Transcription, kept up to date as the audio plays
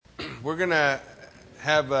We're going to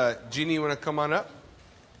have Jeannie, you want to come on up?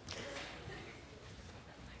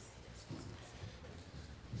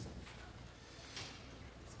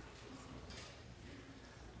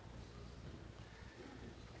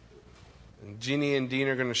 And Jeannie and Dean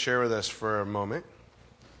are going to share with us for a moment.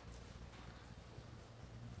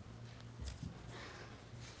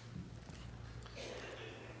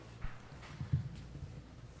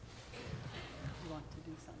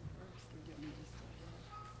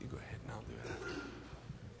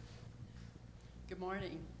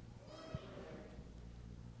 Morning.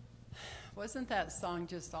 Wasn't that song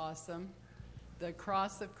just awesome? The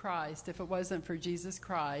cross of Christ. If it wasn't for Jesus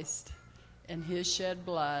Christ and his shed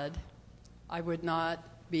blood, I would not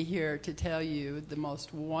be here to tell you the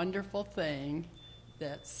most wonderful thing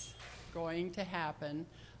that's going to happen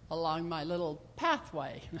along my little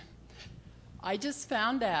pathway. I just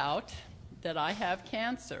found out that I have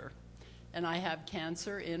cancer, and I have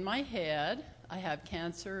cancer in my head. I have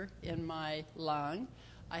cancer in my lung,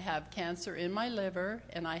 I have cancer in my liver,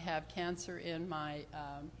 and I have cancer in my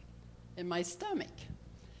stomach.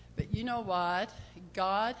 But you know what?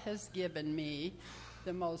 God has given me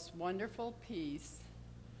the most wonderful peace,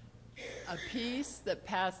 a peace that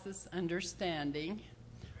passes understanding.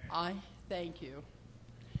 I thank you,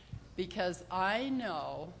 because I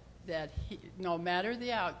know that no matter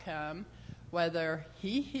the outcome, whether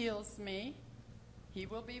he heals me, he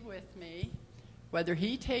will be with me. Whether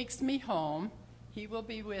he takes me home, he will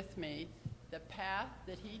be with me. The path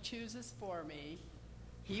that he chooses for me,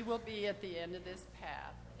 he will be at the end of this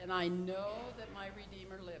path. And I know that my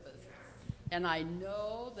Redeemer liveth. And I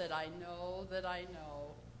know that I know that I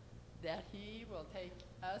know that he will take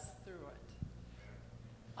us through it.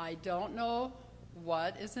 I don't know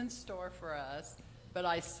what is in store for us, but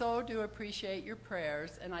I so do appreciate your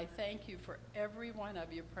prayers, and I thank you for every one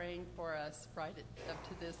of you praying for us right up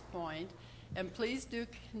to this point. And please do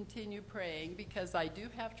continue praying, because I do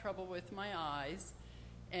have trouble with my eyes,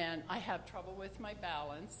 and I have trouble with my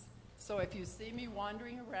balance. So if you see me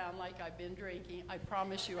wandering around like I've been drinking, I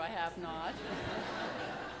promise you I have not.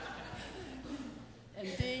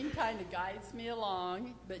 And Dean kind of guides me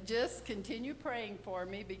along, but just continue praying for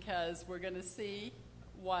me, because we're going to see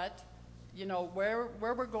where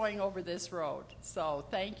we're going over this road. So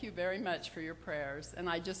thank you very much for your prayers, and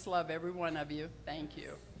I just love every one of you. Thank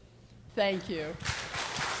you. Thank you.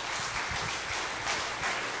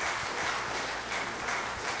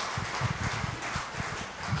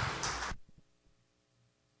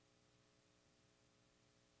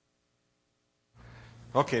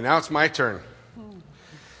 Okay, now it's my turn.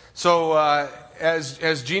 So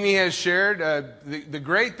as Jeannie has shared, the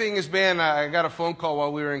great thing has been I got a phone call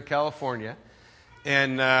while we were in California,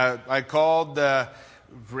 and I called,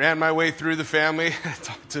 ran my way through the family,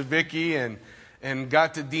 talked to Vicki, and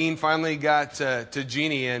got to Dean, finally got to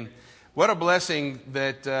Jeannie. And what a blessing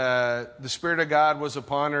that the Spirit of God was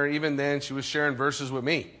upon her. Even then, she was sharing verses with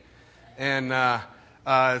me. And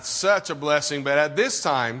it's such a blessing. But at this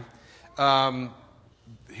time,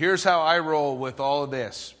 here's how I roll with all of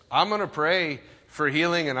this. I'm going to pray for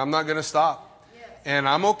healing, and I'm not going to stop. Yes. And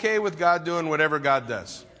I'm okay with God doing whatever God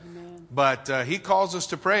does. Amen. But he calls us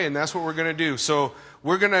to pray, and that's what we're going to do. So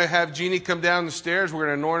we're going to have Jeannie come down the stairs. We're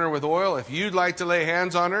going to anoint her with oil. If you'd like to lay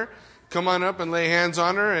hands on her, come on up and lay hands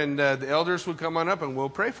on her, and the elders would come on up, and we'll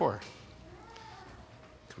pray for her.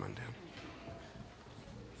 Come on down.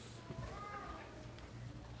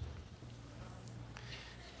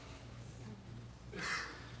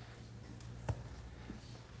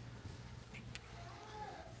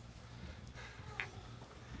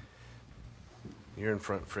 You're in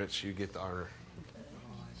front, Fritz. You get the honor.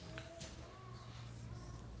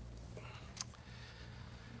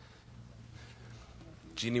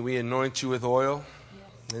 Jeannie, we anoint you with oil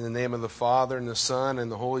in the name of the Father and the Son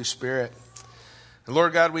and the Holy Spirit. And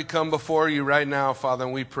Lord God, we come before you right now, Father,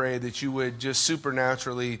 and we pray that you would just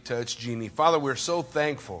supernaturally touch Jeannie. Father, we're so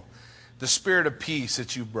thankful, the spirit of peace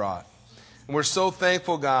that you brought. And we're so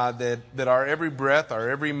thankful, God, that our every breath, our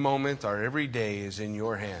every moment, our every day is in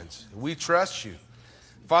your hands. We trust you.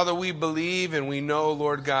 Father, we believe and we know,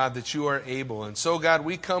 Lord God, that you are able. And so, God,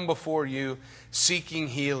 we come before you seeking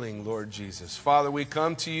healing, Lord Jesus. Father, we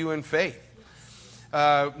come to you in faith.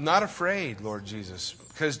 Not afraid, Lord Jesus,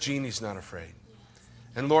 because Jeannie's not afraid.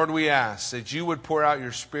 And Lord, we ask that you would pour out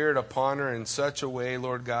your Spirit upon her in such a way,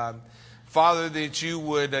 Lord God. Father, that you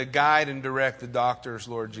would guide and direct the doctors,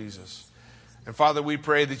 Lord Jesus. And Father, we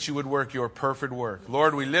pray that you would work your perfect work.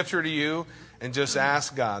 Lord, we lift her to you and just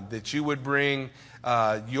ask, God, that you would bring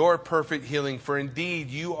your perfect healing. For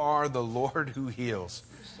indeed, you are the Lord who heals.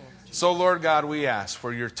 So, Lord God, we ask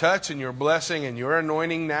for your touch and your blessing and your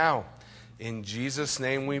anointing now. In Jesus'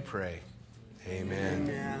 name we pray. Amen.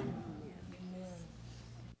 Amen.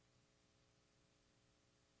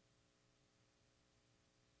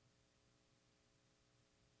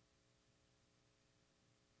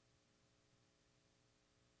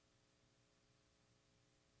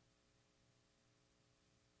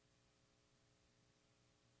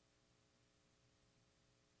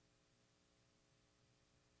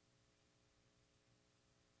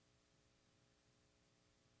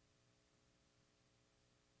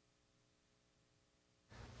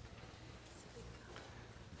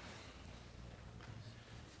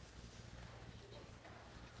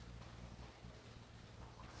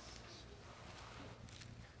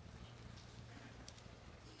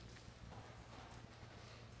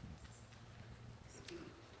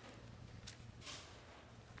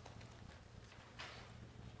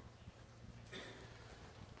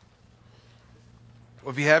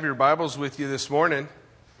 Well, if you have your Bibles with you this morning,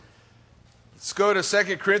 let's go to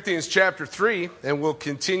 2 Corinthians chapter 3, and we'll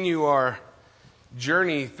continue our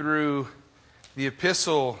journey through the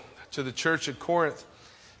epistle to the church at Corinth,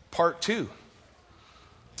 part 2.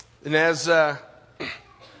 And as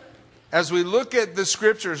we look at the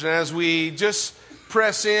scriptures and as we just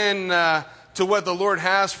press in to what the Lord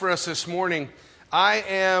has for us this morning,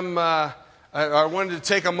 I wanted to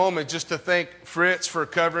take a moment just to thank Fritz for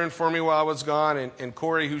covering for me while I was gone, and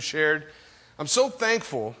Corey who shared. I'm so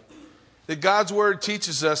thankful that God's Word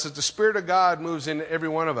teaches us that the Spirit of God moves in every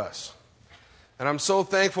one of us. And I'm so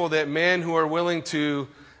thankful that men who are willing to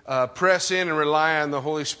press in and rely on the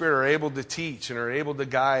Holy Spirit are able to teach and are able to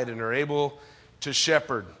guide and are able to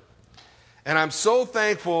shepherd. And I'm so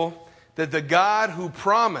thankful that the God who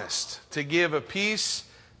promised to give a peace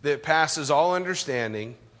that passes all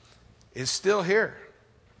understanding is still here,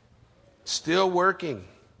 still working,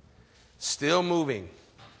 still moving.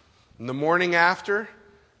 In the morning after,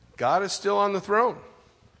 God is still on the throne.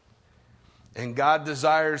 And God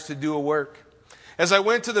desires to do a work. As I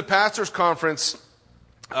went to the pastor's conference,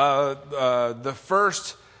 the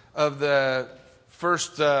first of the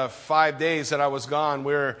first 5 days that I was gone,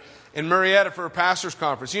 we were in Marietta for a pastor's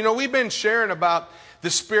conference. You know, we've been sharing about the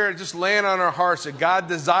Spirit just laying on our hearts that God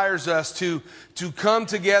desires us to come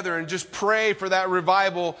together and just pray for that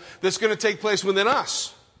revival that's going to take place within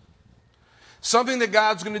us. Something that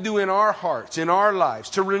God's going to do in our hearts, in our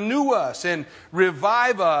lives, to renew us and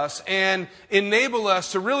revive us and enable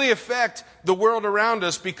us to really affect the world around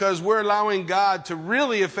us because we're allowing God to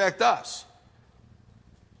really affect us.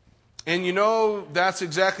 And you know, that's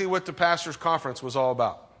exactly what the pastor's conference was all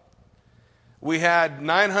about. We had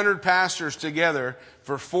 900 pastors together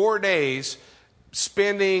for 4 days,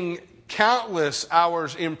 spending countless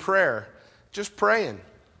hours in prayer, just praying.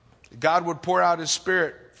 God would pour out His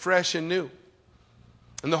Spirit fresh and new.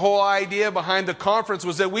 And the whole idea behind the conference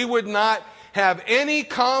was that we would not have any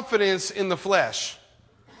confidence in the flesh,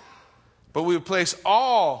 but we would place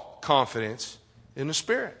all confidence in the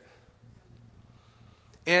Spirit.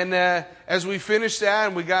 And as we finished that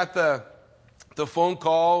and we got the phone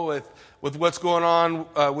call with what's going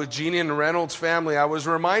on with Jeannie and the Reynolds family, I was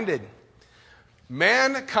reminded,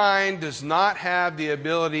 mankind does not have the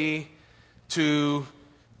ability to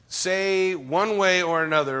say one way or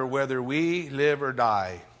another whether we live or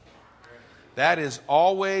die. That is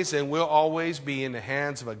always and will always be in the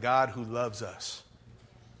hands of a God who loves us.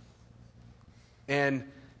 And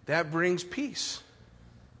that brings peace.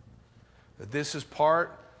 That this is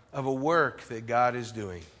part of a work that God is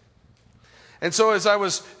doing. And so as I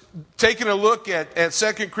was taking a look at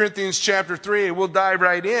 2 Corinthians chapter 3, we'll dive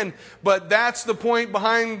right in, but that's the point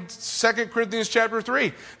behind 2 Corinthians chapter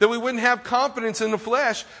 3, that we wouldn't have confidence in the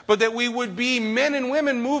flesh, but that we would be men and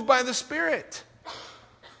women moved by the Spirit.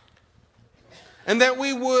 And that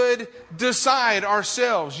we would decide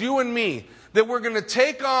ourselves, you and me, that we're going to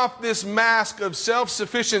take off this mask of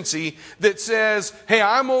self-sufficiency that says, hey,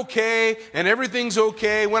 I'm okay and everything's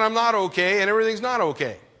okay when I'm not okay and everything's not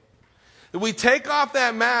okay. That we take off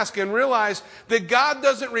that mask and realize that God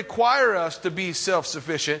doesn't require us to be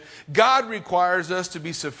self-sufficient. God requires us to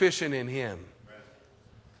be sufficient in Him.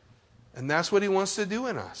 And that's what He wants to do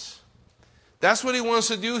in us. That's what He wants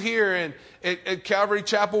to do here at Calvary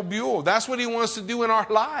Chapel Buell. That's what He wants to do in our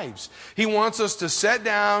lives. He wants us to sit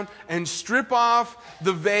down and strip off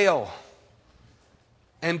the veil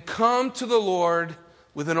and come to the Lord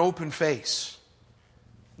with an open face.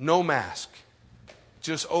 No mask.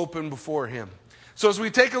 Just open before Him. So as we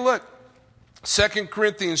take a look 2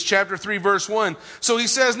 Corinthians chapter 3, verse 1. So he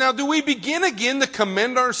says, now do we begin again to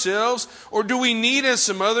commend ourselves, or do we need, as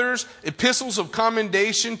some others, epistles of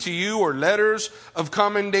commendation to you, or letters of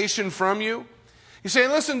commendation from you? He's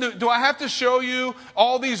saying, listen, do I have to show you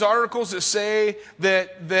all these articles that say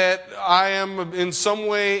that I am in some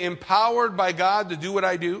way empowered by God to do what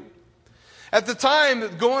I do? At the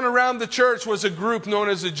time, going around the church was a group known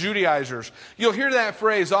as the Judaizers. You'll hear that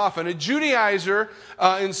phrase often. A Judaizer,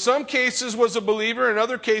 in some cases, was a believer, in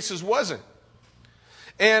other cases wasn't.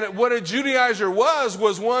 And what a Judaizer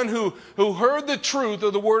was one who heard the truth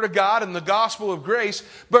of the Word of God and the gospel of grace,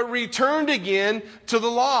 but returned again to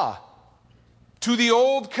the law, to the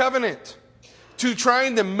old covenant, to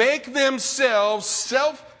trying to make themselves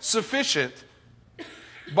self-sufficient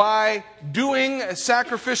by doing a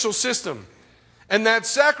sacrificial system. And that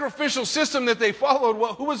sacrificial system that they followed,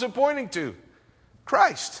 well, who was it pointing to?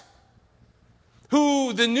 Christ.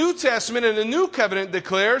 Who the New Testament and the New Covenant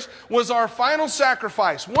declares was our final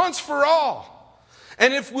sacrifice, once for all.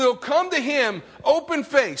 And if we'll come to Him, open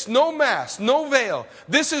face, no mask, no veil,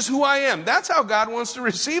 this is who I am. That's how God wants to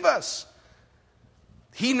receive us.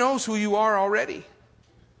 He knows who you are already.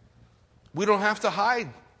 We don't have to hide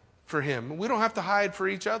for Him. We don't have to hide for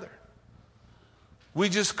each other. We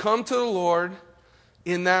just come to the Lord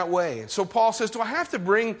in that way. So Paul says, do I have to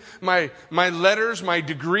bring my letters, my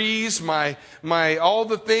degrees, my all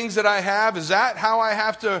the things that I have? Is that how I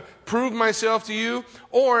have to prove myself to you?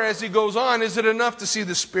 Or, as he goes on, is it enough to see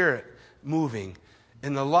the Spirit moving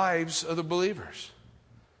in the lives of the believers?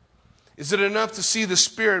 Is it enough to see the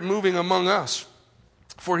Spirit moving among us?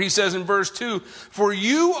 For he says in verse 2, for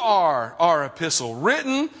you are our epistle,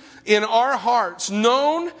 written in our hearts,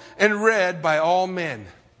 known and read by all men.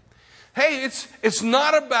 Hey, it's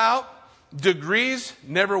not about degrees,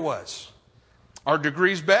 never was. Are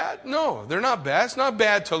degrees bad? No, they're not bad. It's not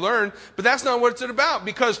bad to learn, but that's not what it's about,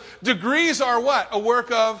 because degrees are what? A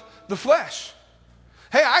work of the flesh.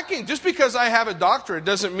 Hey, just because I have a doctorate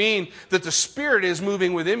doesn't mean that the Spirit is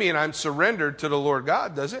moving within me and I'm surrendered to the Lord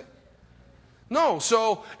God, does it? No,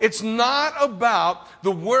 so it's not about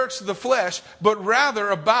the works of the flesh, but rather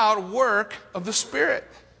about work of the Spirit.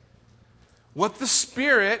 What the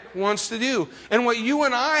Spirit wants to do. And what you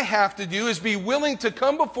and I have to do is be willing to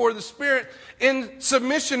come before the Spirit in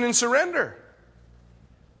submission and surrender.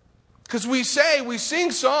 Because we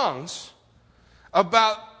sing songs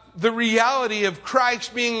about the reality of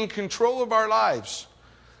Christ being in control of our lives.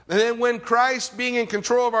 And then when Christ being in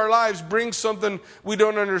control of our lives brings something we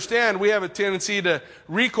don't understand, we have a tendency to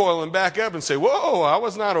recoil and back up and say, whoa, I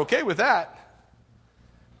was not okay with that.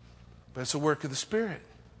 But it's a work of the Spirit.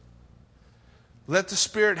 Let the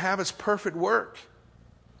Spirit have its perfect work.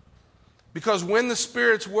 Because when the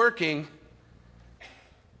Spirit's working,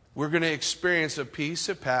 we're going to experience a peace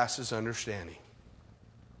that passes understanding.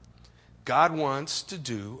 God wants to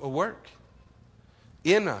do a work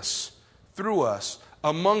in us, through us,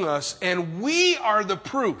 among us, and we are the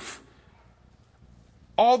proof.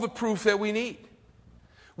 All the proof that we need.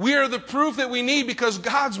 We are the proof that we need because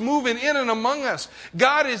God's moving in and among us.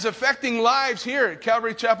 God is affecting lives here at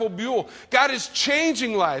Calvary Chapel Buell. God is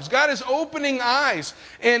changing lives. God is opening eyes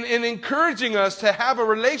and encouraging us to have a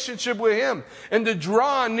relationship with Him and to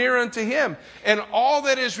draw near unto Him. And all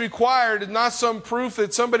that is required is not some proof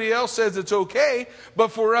that somebody else says it's okay, but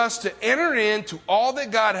for us to enter into all that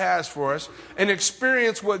God has for us and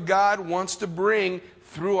experience what God wants to bring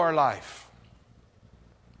through our life.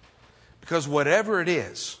 Because whatever it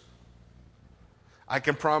is, I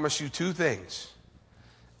can promise you two things.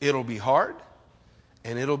 It'll be hard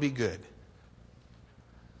and it'll be good.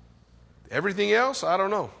 Everything else, I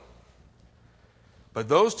don't know. But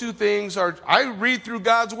those two things I read through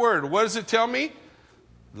God's Word. What does it tell me?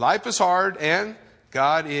 Life is hard and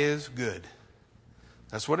God is good.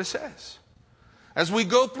 That's what it says. As we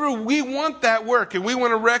go through, we want that work, and we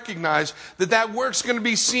want to recognize that work's going to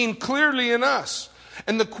be seen clearly in us.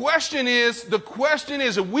 And the question is,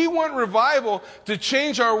 if we want revival to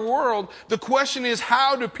change our world, the question is,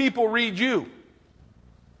 how do people read you?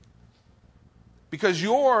 Because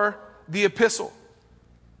you're the epistle.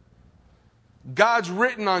 God's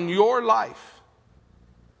written on your life.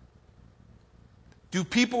 Do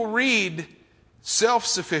people read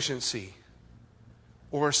self-sufficiency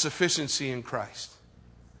or sufficiency in Christ?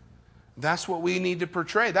 That's what we need to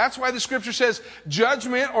portray. That's why the Scripture says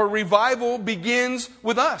judgment or revival begins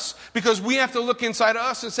with us. Because we have to look inside of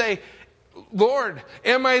us and say, Lord,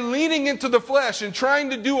 am I leaning into the flesh and trying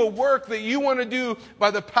to do a work that you want to do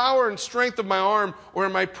by the power and strength of my arm? Or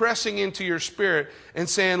am I pressing into your Spirit and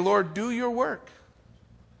saying, Lord, do your work?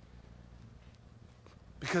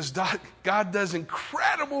 Because God does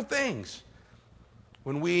incredible things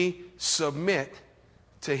when we submit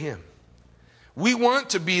to Him. We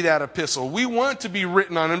want to be that epistle. We want to be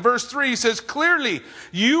written on. In verse 3, he says, clearly,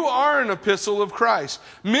 you are an epistle of Christ,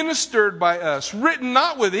 ministered by us, written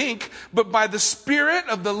not with ink, but by the Spirit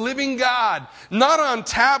of the living God, not on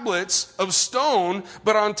tablets of stone,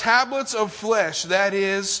 but on tablets of flesh, that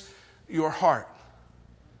is, your heart.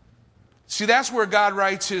 See, that's where God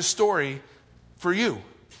writes His story for you,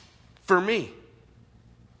 for me.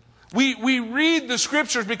 We read the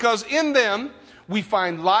Scriptures because in them we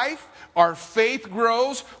find life. Our faith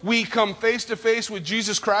grows. We come face to face with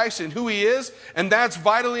Jesus Christ and who He is. And that's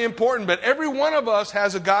vitally important. But every one of us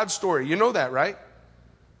has a God story. You know that, right?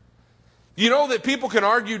 You know that people can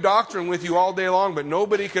argue doctrine with you all day long, but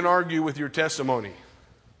nobody can argue with your testimony.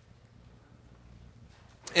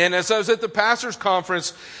 And as I was at the pastor's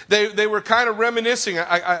conference, they were kind of reminiscing.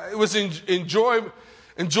 It was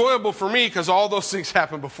enjoyable for me because all those things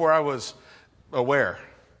happened before I was aware.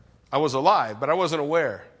 I was alive, but I wasn't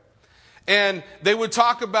aware. And they would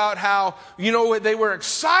talk about how, they were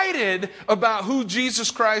excited about who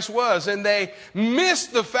Jesus Christ was. And they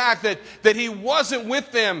missed the fact that He wasn't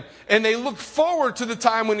with them. And they looked forward to the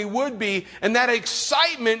time when He would be. And that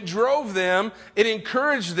excitement drove them. It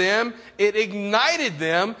encouraged them. It ignited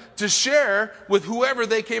them to share with whoever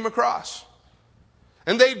they came across.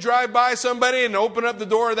 And they'd drive by somebody and open up the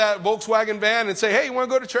door of that Volkswagen van and say, hey, you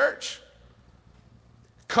want to go to church?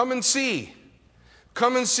 Come and see.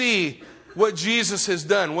 Come and see what Jesus has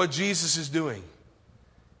done, what Jesus is doing.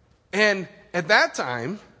 And at that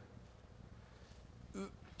time,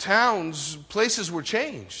 towns, places were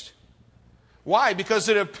changed. Why? Because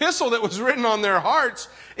an epistle that was written on their hearts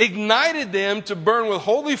ignited them to burn with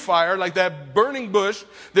holy fire, like that burning bush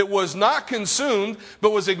that was not consumed,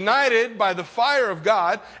 but was ignited by the fire of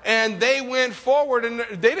God. And they went forward, and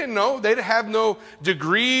they didn't know. They have no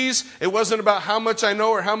degrees. It wasn't about how much I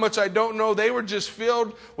know or how much I don't know. They were just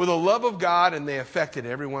filled with the love of God, and they affected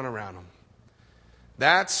everyone around them.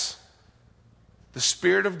 That's the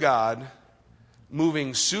Spirit of God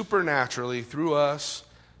moving supernaturally through us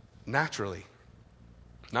naturally.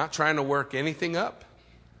 Not trying to work anything up,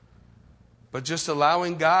 but just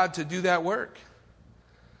allowing God to do that work.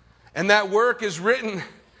 And that work is written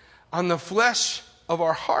on the flesh of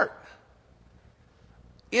our heart.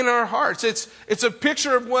 In our hearts. It's a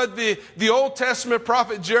picture of what the Old Testament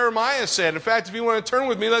prophet Jeremiah said. In fact, if you want to turn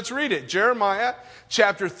with me, let's read it. Jeremiah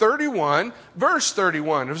chapter 31, verse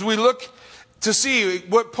 31. As we look to see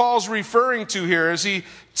what Paul's referring to here as he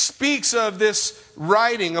speaks of this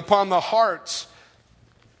writing upon the hearts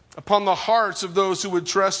of those who would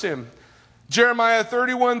trust Him. Jeremiah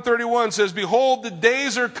 31:31 says, behold, the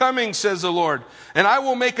days are coming, says the Lord, and I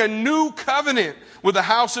will make a new covenant with the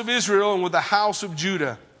house of Israel and with the house of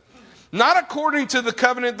Judah. Not according to the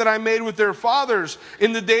covenant that I made with their fathers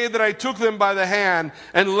in the day that I took them by the hand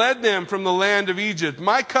and led them from the land of Egypt.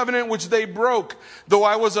 My covenant which they broke, though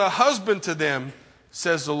I was a husband to them,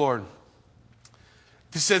 says the Lord.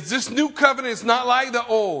 He says, this new covenant is not like the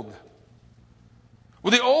old. Well,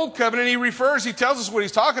 the old covenant, he tells us what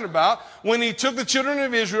He's talking about when He took the children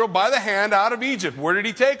of Israel by the hand out of Egypt. Where did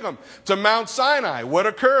He take them? To Mount Sinai. What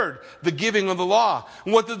occurred? The giving of the law.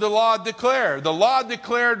 And what did the law declare? The law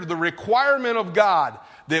declared the requirement of God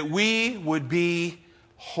that we would be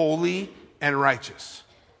holy and righteous.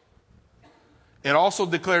 It also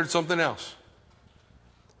declared something else.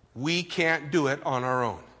 We can't do it on our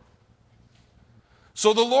own.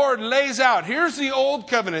 So the Lord lays out, here's the old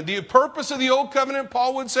covenant. The purpose of the old covenant,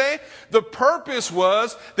 Paul would say, the purpose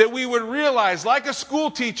was that we would realize, like a school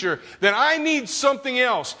teacher, that I need something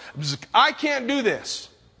else. I can't do this.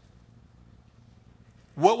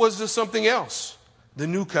 What was the something else? The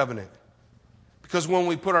new covenant. Because when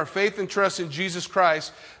we put our faith and trust in Jesus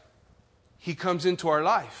Christ, He comes into our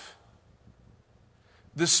life.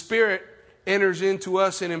 The Spirit enters into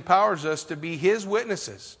us and empowers us to be His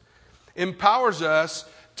witnesses. Empowers us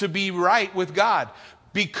to be right with God.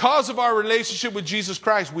 Because of our relationship with Jesus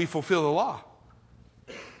Christ, we fulfill the law.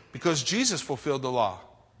 Because Jesus fulfilled the law.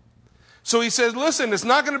 So He says, listen, it's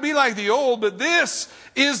not going to be like the old, but this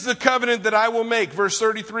is the covenant that I will make. Verse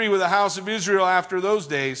 33, with the house of Israel after those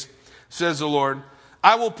days, says the Lord,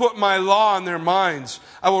 I will put my law in their minds.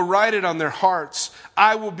 I will write it on their hearts.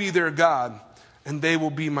 I will be their God, and they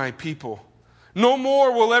will be my people. No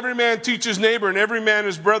more will every man teach his neighbor and every man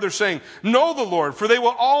his brother, saying, know the Lord, for they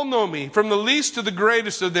will all know me, from the least to the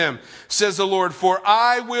greatest of them, says the Lord. For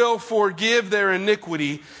I will forgive their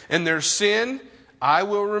iniquity, and their sin I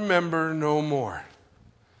will remember no more.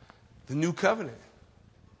 The new covenant.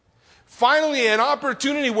 Finally, an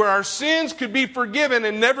opportunity where our sins could be forgiven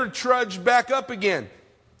and never trudged back up again.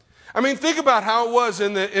 I mean, think about how it was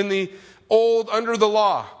in the old, under the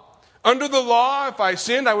law. Under the law, if I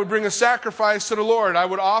sinned, I would bring a sacrifice to the Lord. I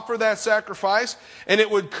would offer that sacrifice, and it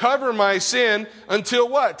would cover my sin until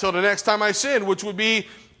what? Till the next time I sinned, which would be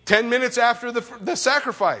 10 minutes after the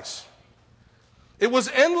sacrifice. It was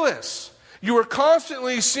endless. You were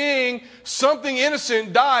constantly seeing something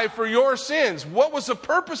innocent die for your sins. What was the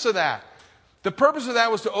purpose of that? The purpose of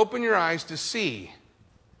that was to open your eyes to see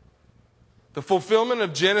the fulfillment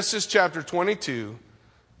of Genesis chapter 22,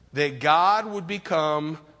 that God would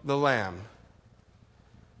become the Lamb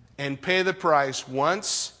and pay the price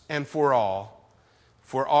once and for all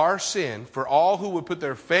for our sin, for all who would put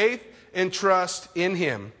their faith and trust in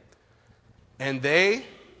Him, and they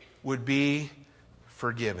would be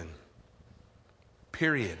forgiven.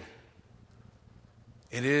 Period.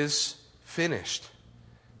 It is finished,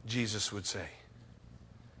 Jesus would say.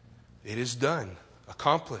 It is done,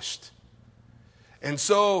 accomplished. And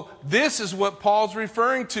so this is what Paul's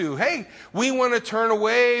referring to. Hey, we want to turn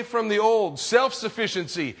away from the old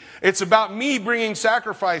self-sufficiency. It's about me bringing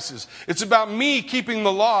sacrifices. It's about me keeping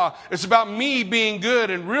the law. It's about me being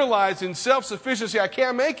good and realizing self-sufficiency, I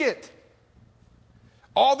can't make it.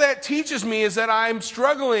 All that teaches me is that I'm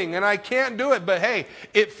struggling and I can't do it. But hey,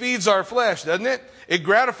 it feeds our flesh, doesn't it? It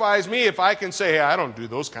gratifies me if I can say, hey, I don't do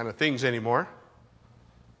those kind of things anymore.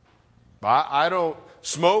 I don't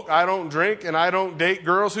smoke, I don't drink, and I don't date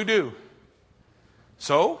girls who do.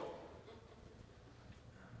 So,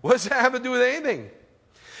 what does that have to do with anything?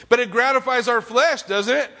 But it gratifies our flesh,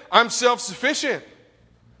 doesn't it? I'm self-sufficient.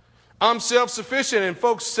 I'm self-sufficient. And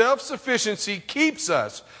folks, self-sufficiency keeps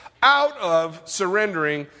us out of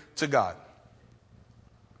surrendering to God.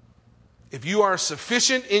 If you are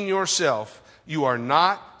sufficient in yourself, you are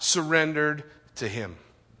not surrendered to Him.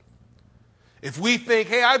 If we think,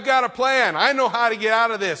 hey, I've got a plan, I know how to get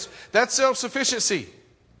out of this, that's self-sufficiency.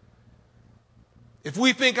 If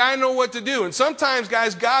we think I know what to do, and sometimes,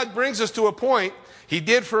 guys, God brings us to a point, He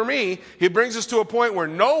did for me, He brings us to a point where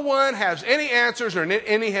no one has any answers or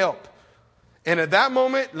any help. And at that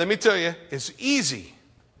moment, let me tell you, it's easy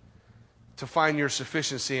to find your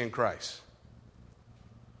sufficiency in Christ.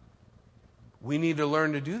 We need to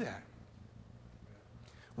learn to do that.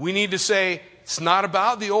 We need to say, it's not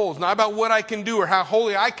about the old. It's not about what I can do or how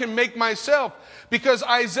holy I can make myself. Because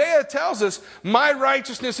Isaiah tells us, my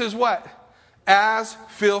righteousness is what? As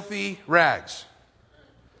filthy rags.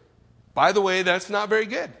 By the way, that's not very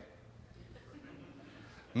good.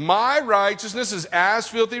 My righteousness is as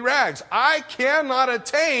filthy rags. I cannot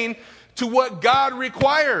attain to what God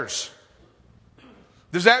requires.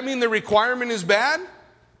 Does that mean the requirement is bad?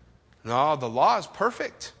 No, the law is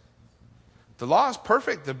perfect. The law is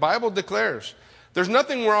perfect. The Bible declares there's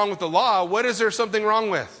nothing wrong with the law. What is there something wrong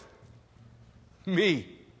with? Me.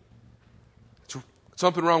 There's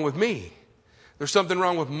something wrong with me. There's something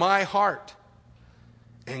wrong with my heart.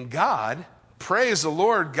 And God, praise the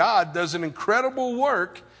Lord, God does an incredible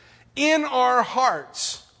work in our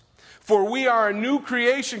hearts. For we are a new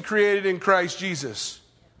creation created in Christ Jesus.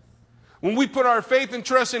 When we put our faith and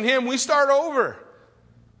trust in Him, we start over.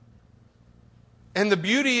 And the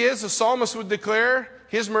beauty is, the psalmist would declare,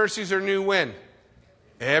 His mercies are new when?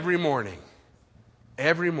 Every morning.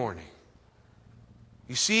 Every morning.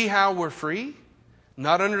 You see how we're free?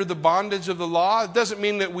 Not under the bondage of the law. It doesn't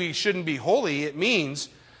mean that we shouldn't be holy. It means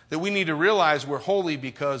that we need to realize we're holy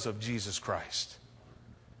because of Jesus Christ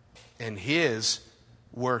and His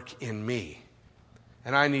work in me.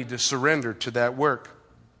 And I need to surrender to that work.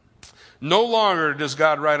 No longer does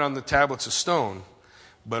God write on the tablets of stone,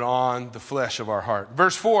 but on the flesh of our heart.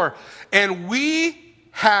 Verse 4, and we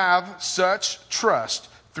have such trust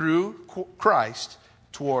through Christ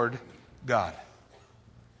toward God.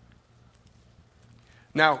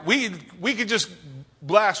 Now, we could just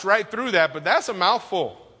blast right through that, but that's a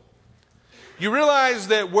mouthful. You realize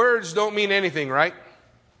that words don't mean anything, right?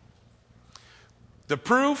 The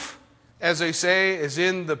proof, as they say, is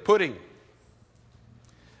in the pudding.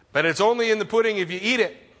 But it's only in the pudding if you eat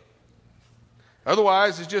it.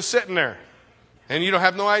 Otherwise, it's just sitting there. And you don't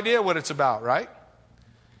have no idea what it's about, right?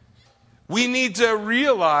 We need to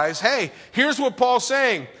realize, hey, here's what Paul's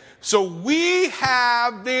saying. So we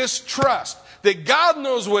have this trust that God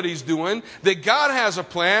knows what He's doing, that God has a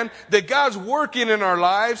plan, that God's working in our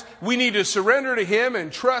lives. We need to surrender to Him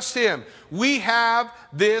and trust Him. We have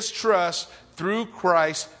this trust through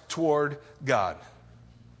Christ toward God.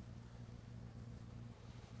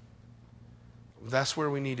 That's where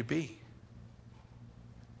we need to be.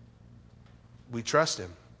 We trust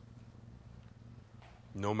Him.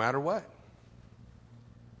 No matter what.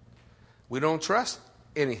 We don't trust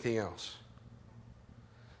anything else.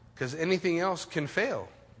 Because anything else can fail.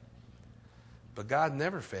 But God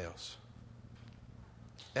never fails.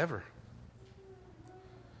 Ever.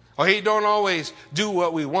 Oh, He don't always do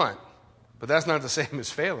what we want. But that's not the same as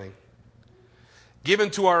failing. Given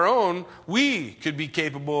to our own, we could be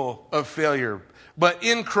capable of failure. But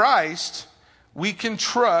in Christ, we can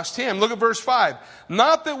trust Him. Look at verse 5.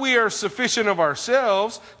 Not that we are sufficient of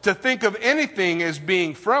ourselves to think of anything as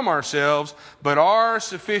being from ourselves, but our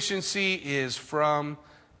sufficiency is from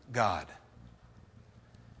God.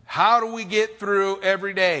 How do we get through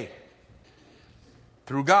every day?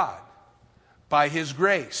 Through God. By His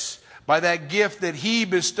grace. By that gift that He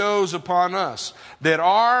bestows upon us. That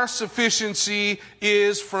our sufficiency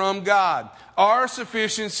is from God. Our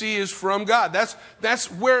sufficiency is from God.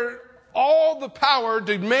 That's where all the power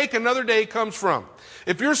to make another day comes from.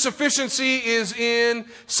 If your sufficiency is in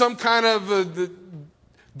some kind of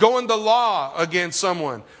going to law against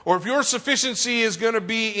someone, or if your sufficiency is going to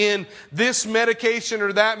be in this medication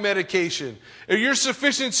or that medication, or your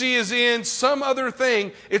sufficiency is in some other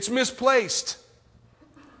thing, it's misplaced.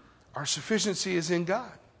 Our sufficiency is in God.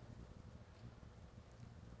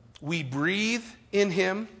 We breathe in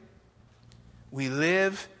Him. We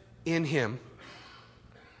live in Him.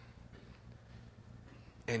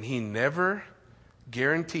 And He never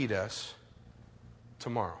guaranteed us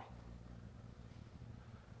tomorrow.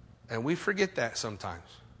 And we forget that sometimes.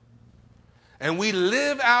 And we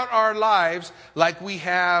live out our lives like we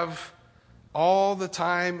have all the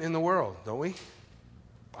time in the world, don't we?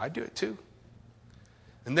 I do it too.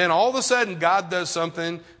 And then all of a sudden, God does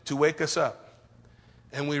something to wake us up.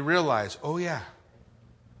 And we realize, oh yeah,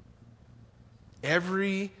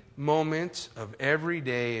 every moment of every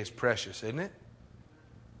day is precious, isn't it?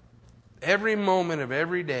 Every moment of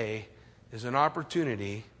every day is an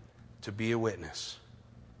opportunity to be a witness.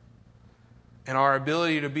 And our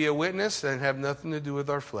ability to be a witness doesn't have nothing to do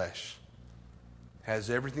with our flesh. It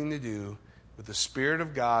has everything to do with the Spirit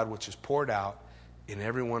of God which is poured out in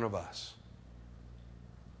every one of us.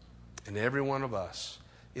 And every one of us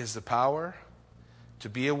is the power to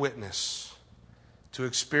be a witness, to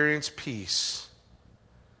experience peace,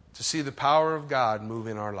 to see the power of God move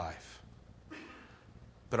in our life.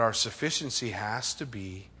 But our sufficiency has to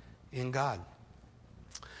be in God.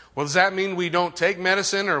 Well, does that mean we don't take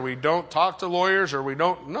medicine or we don't talk to lawyers or we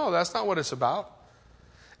don't? No, that's not what it's about.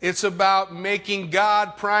 It's about making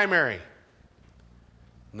God primary,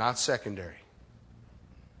 not secondary.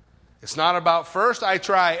 It's not about first I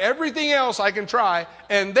try everything else I can try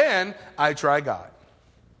and then I try God.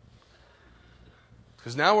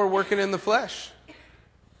 Because now we're working in the flesh.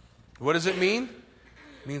 What does it mean?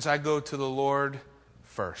 It means I go to the Lord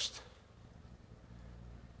first.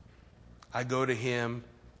 I go to Him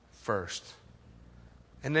first.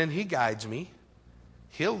 And then He guides me.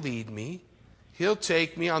 He'll lead me. He'll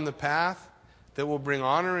take me on the path that will bring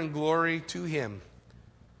honor and glory to Him.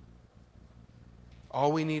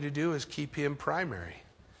 All we need to do is keep Him primary.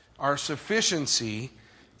 Our sufficiency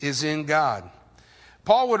is in God.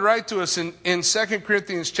 Paul would write to us in 2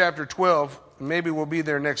 Corinthians chapter 12. Maybe we'll be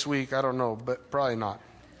there next week. I don't know, but probably not.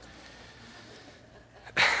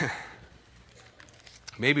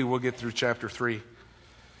 Maybe we'll get through chapter 3.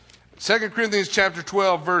 2 Corinthians chapter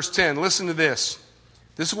 12, verse 10. Listen to this.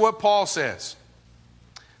 This is what Paul says.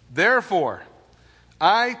 Therefore,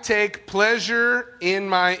 I take pleasure in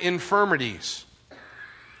my infirmities,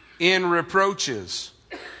 in reproaches,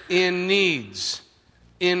 in needs,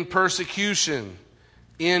 in persecution,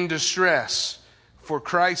 in distress, for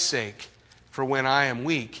Christ's sake. For when I am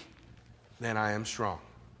weak, then I am strong.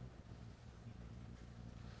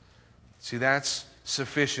 See, that's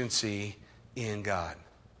sufficiency in God.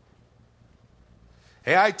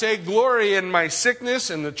 Hey, I take glory in my sickness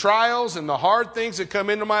and the trials and the hard things that come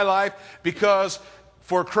into my life because,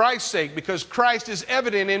 for Christ's sake, because Christ is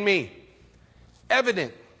evident in me.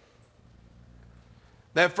 Evident.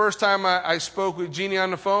 That first time I spoke with Jeannie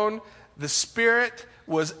on the phone, the Spirit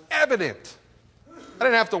was evident. I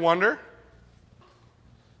didn't have to wonder.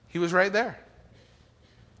 He was right there.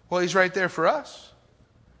 Well, He's right there for us.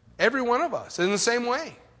 Every one of us, in the same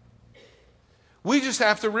way. We just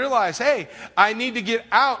have to realize, hey, I need to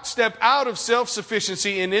step out of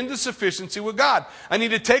self-sufficiency and into sufficiency with God. I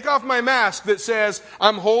need to take off my mask that says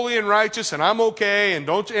I'm holy and righteous and I'm okay and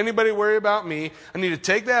don't anybody worry about me. I need to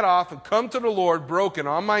take that off and come to the Lord broken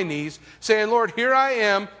on my knees, saying, Lord, here I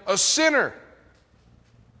am, a sinner.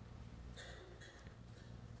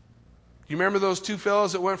 You remember those two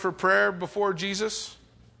fellows that went for prayer before Jesus?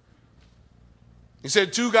 He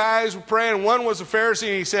said two guys were praying. One was a Pharisee,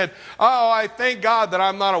 and he said, oh, I thank God that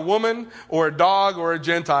I'm not a woman or a dog or a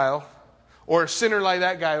Gentile or a sinner like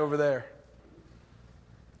that guy over there.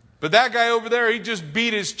 But that guy over there, he just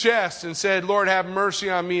beat his chest and said, Lord, have mercy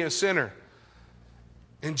on me, a sinner.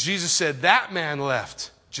 And Jesus said, that man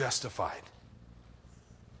left justified.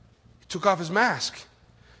 He took off his mask.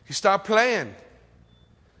 He stopped playing.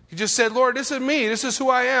 He just said, Lord, this is me. This is who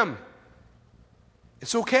I am.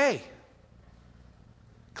 It's okay.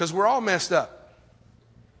 Because we're all messed up.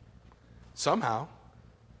 Somehow.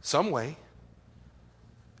 Some way.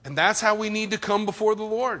 And that's how we need to come before the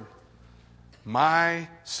Lord. My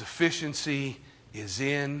sufficiency is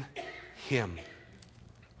in Him.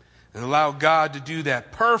 And allow God to do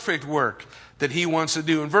that perfect work that He wants to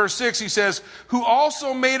do. In verse 6 he says, who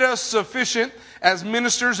also made us sufficient as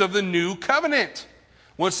ministers of the new covenant.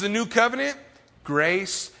 What's the new covenant?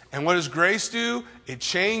 Grace. And what does grace do? It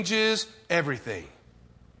changes everything.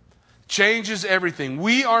 Changes everything.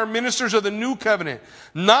 We are ministers of the new covenant.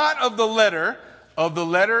 Not of the letter. Of the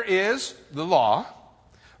letter is the law.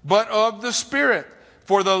 But of the Spirit.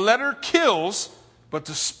 For the letter kills, but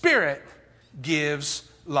the Spirit gives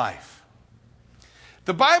life.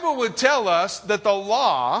 The Bible would tell us that the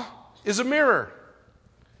law is a mirror.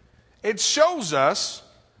 It shows us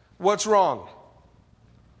what's wrong.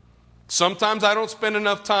 Sometimes I don't spend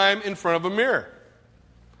enough time in front of a mirror.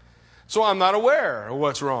 So I'm not aware of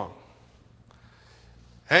what's wrong.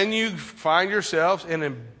 And you find yourself in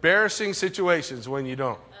embarrassing situations when you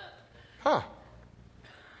don't. And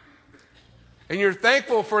you're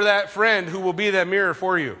thankful for that friend who will be that mirror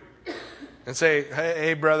for you. And say,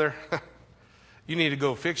 hey brother, you need to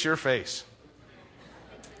go fix your face.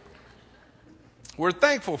 We're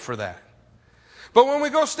thankful for that. But when we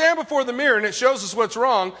go stand before the mirror and it shows us what's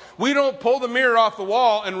wrong, we don't pull the mirror off the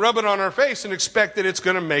wall and rub it on our face and expect that it's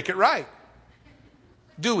going to make it right.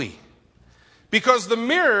 Do we? Because the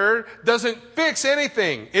mirror doesn't fix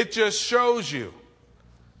anything. It just shows you.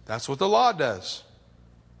 That's what the law does.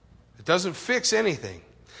 It doesn't fix anything.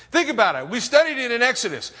 Think about it. We studied it in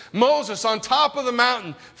Exodus. Moses on top of the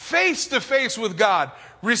mountain, face to face with God,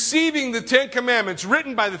 receiving the 10 Commandments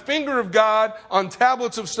written by the finger of God on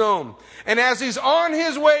tablets of stone. And as he's on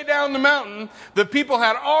his way down the mountain, the people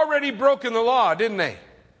had already broken the law, didn't they?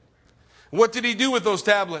 What did he do with those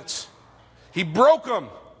tablets? He broke them.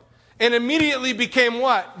 And immediately became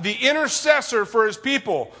what? The intercessor for his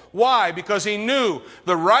people. Why? Because he knew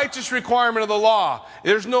the righteous requirement of the law.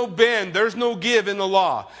 There's no bend, there's no give in the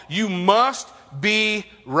law. You must be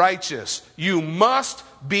righteous. You must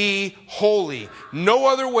be holy. No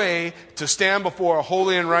other way to stand before a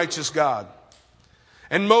holy and righteous God.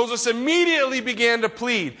 And Moses immediately began to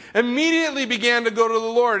plead, immediately began to go to the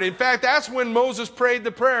Lord. In fact, that's when Moses prayed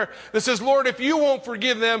the prayer that says, Lord, if you won't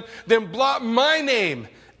forgive them, then blot my name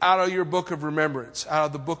out of your book of remembrance, out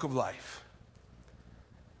of the book of life.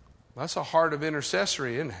 That's a heart of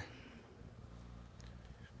intercessory, isn't it?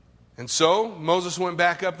 And so Moses went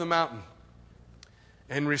back up the mountain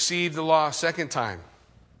and received the law a second time.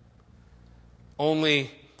 Only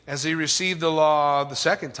as he received the law the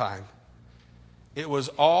second time, it was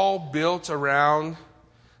all built around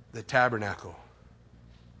the tabernacle.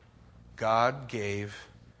 God gave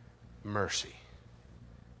mercy,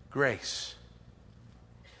 grace.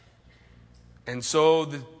 And so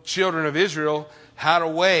the children of Israel had a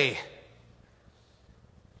way.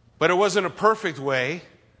 But it wasn't a perfect way,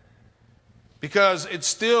 because it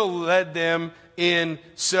still led them in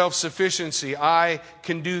self-sufficiency. I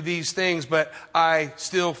can do these things, but I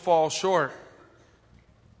still fall short.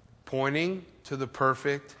 Pointing to the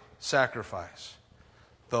perfect sacrifice.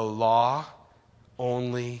 The law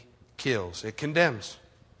only kills. It condemns.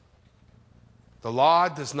 The law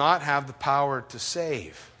does not have the power to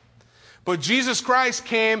save. But Jesus Christ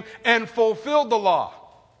came and fulfilled the law.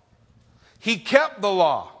 He kept the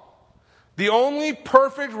law. The only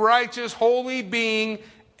perfect, righteous, holy being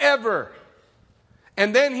ever.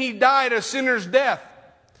 And then He died a sinner's death.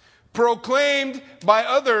 Proclaimed by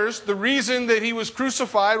others, the reason that He was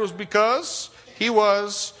crucified was because He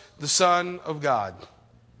was the Son of God.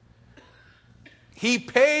 He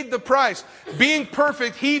paid the price. Being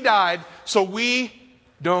perfect, He died, so we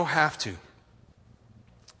don't have to.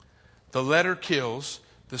 The letter kills,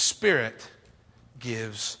 the Spirit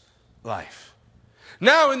gives life.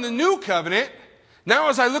 Now in the new covenant, now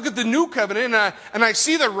as I look at the new covenant and I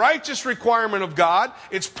see the righteous requirement of God,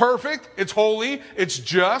 it's perfect, it's holy, it's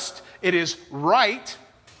just, it is right,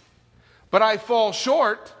 but I fall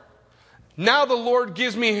short. Now the Lord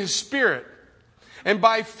gives me His Spirit. And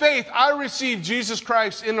by faith, I receive Jesus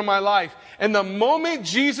Christ into my life. And the moment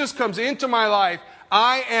Jesus comes into my life,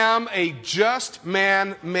 I am a just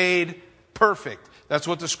man made perfect. That's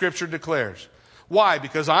what the Scripture declares. Why?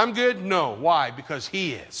 Because I'm good? No. Why? Because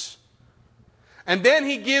He is. And then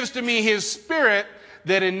He gives to me His Spirit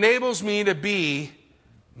that enables me to be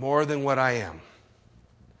more than what I am.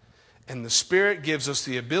 And the Spirit gives us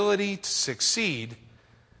the ability to succeed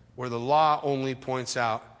where the law only points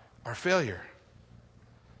out our failure.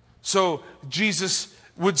 So Jesus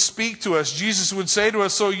would speak to us. Jesus would say to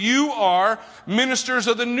us, so you are ministers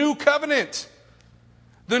of the new covenant,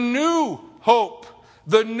 the new hope,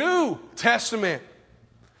 the new testament.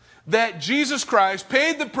 That Jesus Christ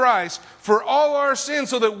paid the price for all our sins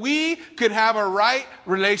so that we could have a right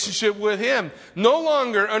relationship with Him. No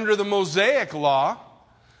longer under the Mosaic law,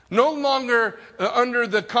 no longer under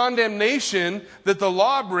the condemnation that the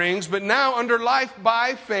law brings, but now under life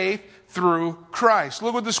by faith through Christ.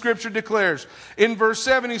 Look what the Scripture declares. In verse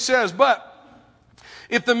 7 he says, but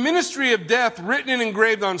if the ministry of death written and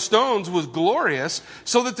engraved on stones was glorious,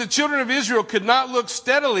 so that the children of Israel could not look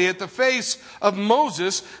steadily at the face of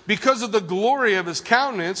Moses because of the glory of his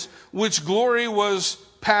countenance, which glory was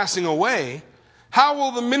passing away, how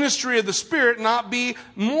will the ministry of the Spirit not be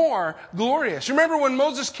more glorious? Remember when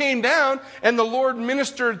Moses came down and the Lord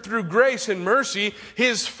ministered through grace and mercy,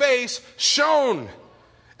 his face shone.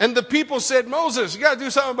 And the people said, Moses, you got to do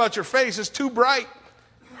something about your face. It's too bright.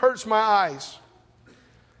 It hurts my eyes.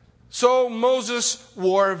 So Moses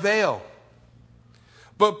wore a veil.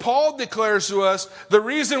 But Paul declares to us the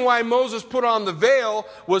reason why Moses put on the veil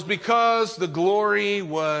was because the glory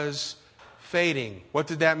was fading. What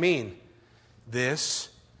did that mean? This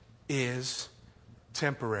is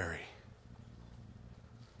temporary.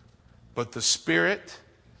 But the Spirit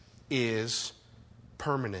is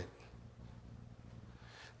permanent.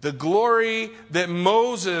 The glory that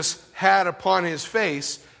Moses had upon his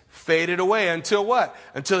face faded away until what?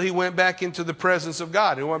 Until he went back into the presence of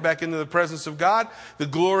God. He went back into the presence of God. The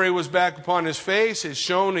glory was back upon his face. It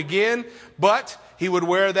shone again. But he would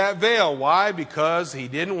wear that veil. Why? Because he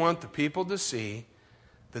didn't want the people to see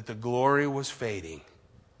that the glory was fading.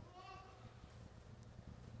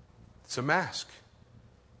 It's a mask.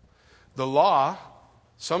 The law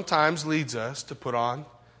sometimes leads us to put on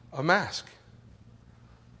a mask.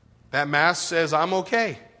 That mask says, I'm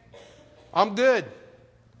okay. I'm good.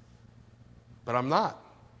 But I'm not.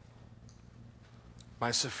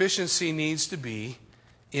 My sufficiency needs to be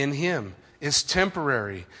in Him. It's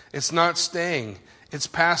temporary. It's not staying. It's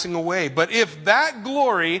passing away. But if that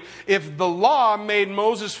glory, if the law made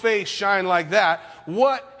Moses' face shine like that,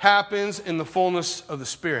 what happens in the fullness of the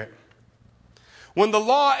Spirit? When the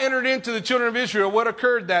law entered into the children of Israel, what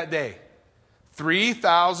occurred that day?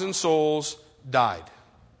 3,000 souls died.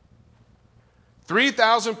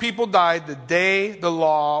 3,000 people died the day the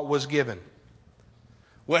law was given.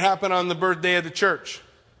 What happened on the birthday of the church?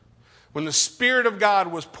 When the Spirit of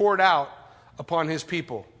God was poured out upon His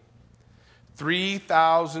people,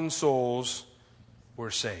 3,000 souls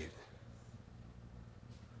were saved.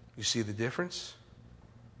 You see the difference?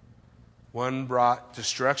 One brought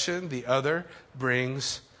destruction, the other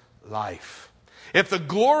brings life. If the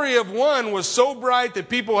glory of one was so bright that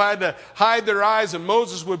people had to hide their eyes and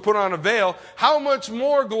Moses would put on a veil, how much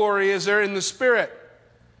more glory is there in the Spirit?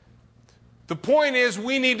 The point is,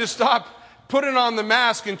 we need to stop putting on the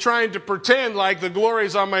mask and trying to pretend like the glory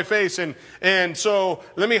is on my face. And so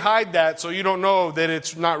let me hide that so you don't know that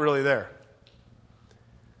it's not really there.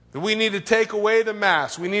 We need to take away the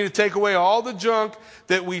mask. We need to take away all the junk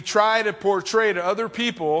that we try to portray to other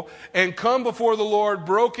people and come before the Lord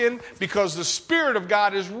broken, because the Spirit of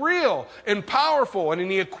God is real and powerful,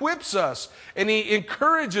 and He equips us and He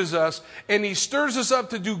encourages us and He stirs us up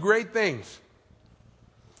to do great things.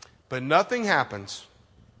 But nothing happens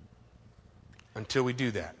until we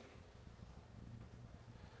do that.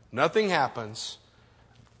 Nothing happens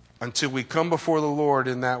until we come before the Lord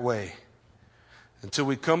in that way. Until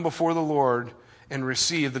we come before the Lord and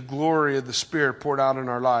receive the glory of the Spirit poured out in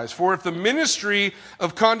our lives. For if the ministry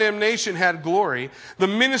of condemnation had glory, the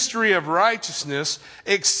ministry of righteousness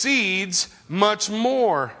exceeds much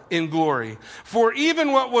more in glory. For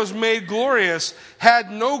even what was made glorious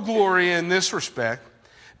had no glory in this respect,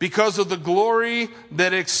 because of the glory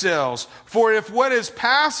that excels. For if what is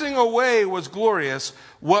passing away was glorious,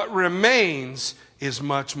 what remains is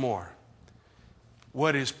much more.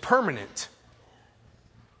 What is permanent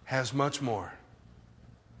has much more.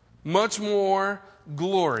 Much more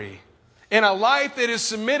glory. In a life that is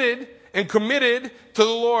submitted and committed to the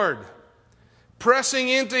Lord. Pressing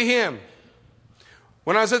into Him.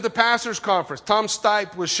 When I was at the pastor's conference, Tom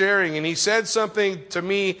Stipe was sharing, and he said something to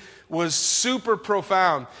me was super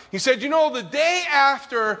profound. He said, you know, the day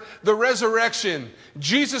after the resurrection,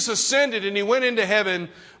 Jesus ascended and He went into heaven.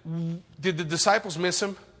 Did the disciples miss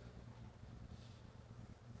Him?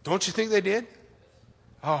 Don't you think they did?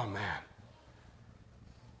 Oh, man.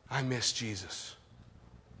 I miss Jesus.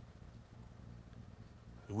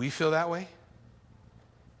 Do we feel that way?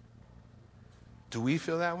 Do we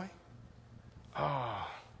feel that way? Oh,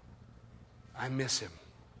 I miss him.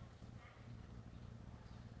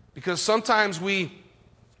 Because sometimes we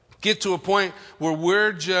get to a point where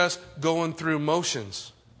we're just going through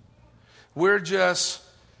motions. We're just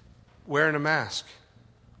wearing a mask.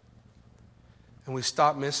 And we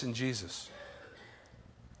stop missing Jesus.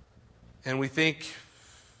 And we think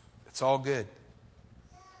it's all good.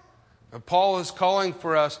 And Paul is calling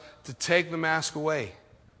for us to take the mask away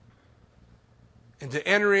and to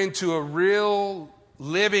enter into a real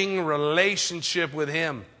living relationship with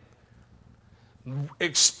him,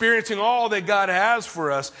 experiencing all that God has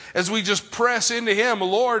for us as we just press into him,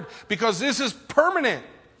 Lord, because this is permanent.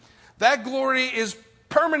 That glory is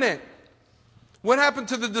permanent. What happened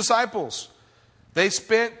to the disciples? They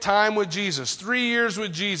spent time with Jesus, 3 years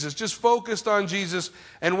with Jesus, just focused on Jesus.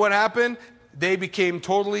 And what happened? They became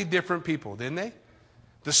totally different people, didn't they?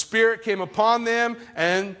 The Spirit came upon them,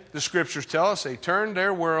 and the Scriptures tell us they turned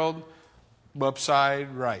their world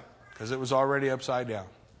upside right, because it was already upside down.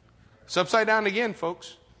 It's upside down again,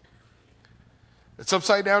 folks. It's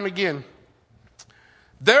upside down again.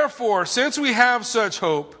 Therefore, since we have such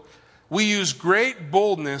hope, we use great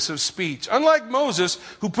boldness of speech. Unlike Moses,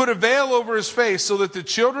 who put a veil over his face so that the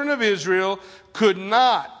children of Israel could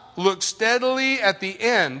not look steadily at the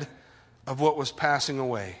end of what was passing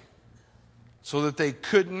away. So that they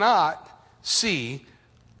could not see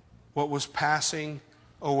what was passing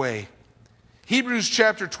away. Hebrews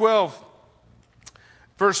chapter 12,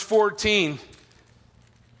 verse 14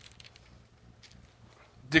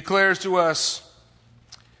 declares to us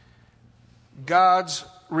God's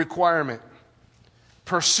requirement.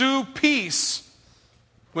 Pursue peace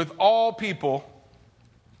with all people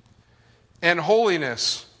and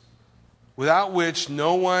holiness, without which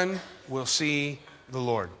no one will see the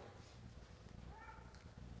Lord.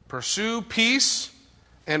 Pursue peace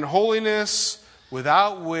and holiness,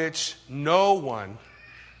 without which no one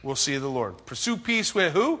will see the Lord. Pursue peace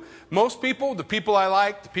with who? Most people, the people I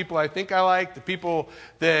like, the people I think I like, the people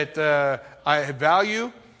that I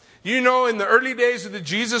value. You know, in the early days of the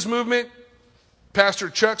Jesus movement, Pastor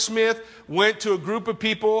Chuck Smith went to a group of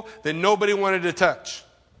people that nobody wanted to touch.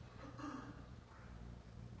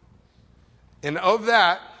 And of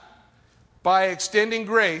that, by extending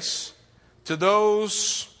grace to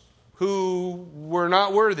those who were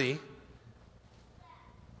not worthy,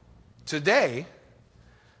 today,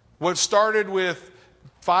 what started with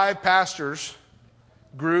 5 pastors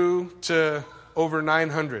grew to over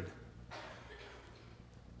 900.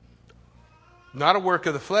 Not a work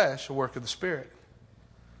of the flesh, a work of the Spirit.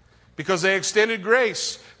 Because they extended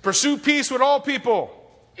grace. Pursue peace with all people.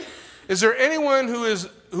 Is there anyone who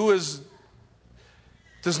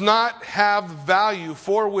does not have value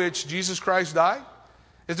for which Jesus Christ died?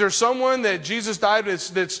 Is there someone that Jesus died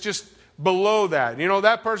that's just below that? You know,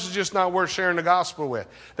 that person's just not worth sharing the gospel with.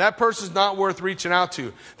 That person's not worth reaching out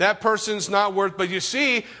to. That person's not worth... But you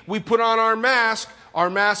see, we put on our mask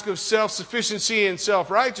of self-sufficiency and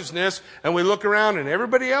self-righteousness, and we look around and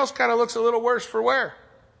everybody else kind of looks a little worse for wear.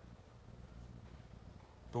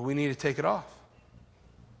 But we need to take it off.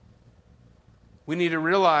 We need to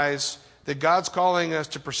realize that God's calling us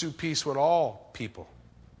to pursue peace with all people.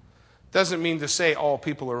 Doesn't mean to say all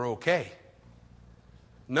people are okay.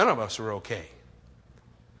 None of us are okay.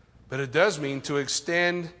 But it does mean to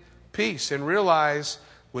extend peace and realize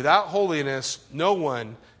without holiness, no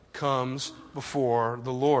one comes before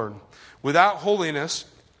the Lord. Without holiness,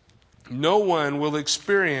 no one will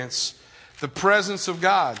experience the presence of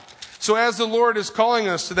God. So as the Lord is calling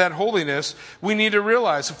us to that holiness, we need to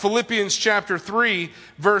realize. Philippians chapter 3,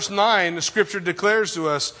 verse 9, the Scripture declares to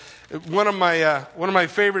us, one of my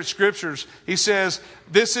favorite scriptures. He says,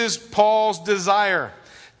 this is Paul's desire,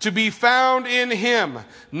 to be found in him,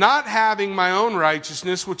 not having my own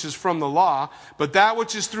righteousness, which is from the law, but that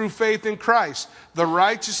which is through faith in Christ, the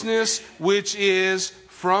righteousness which is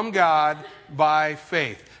from God by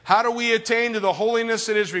faith. How do we attain to the holiness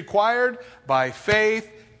that is required? By faith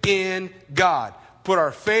in God. Put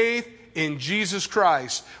our faith in Jesus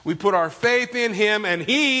Christ. We put our faith in him, and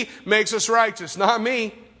he makes us righteous, not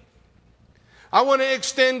me. I want to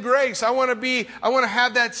extend grace. I want to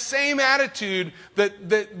have that same attitude that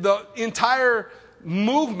the entire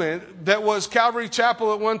movement that was Calvary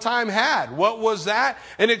Chapel at one time had. What was that?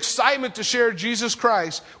 An excitement to share Jesus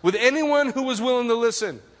Christ with anyone who was willing to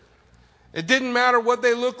listen. It didn't matter what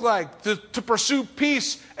they looked like, to pursue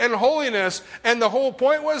peace and holiness. And the whole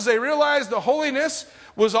point was they realized the holiness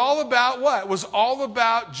was all about what? It was all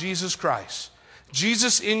about Jesus Christ.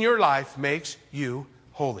 Jesus in your life makes you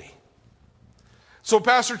holy. So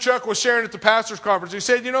Pastor Chuck was sharing at the pastor's conference. He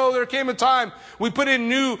said, there came a time we put in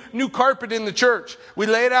new carpet in the church. We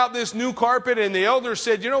laid out this new carpet, and the elders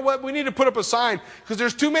said, we need to put up a sign because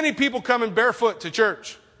there's too many people coming barefoot to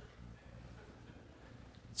church.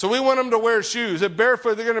 So we want them to wear shoes. If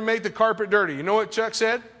barefoot, they're going to make the carpet dirty. You know what Chuck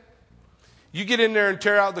said? You get in there and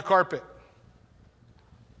tear out the carpet.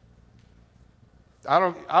 I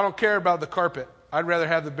don't care about the carpet. I'd rather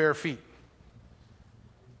have the bare feet.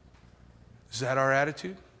 Is that our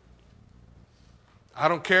attitude? I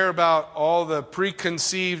don't care about all the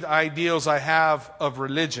preconceived ideals I have of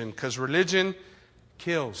religion, because religion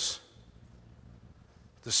kills.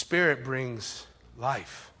 The Spirit brings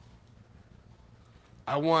life.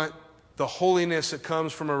 I want the holiness that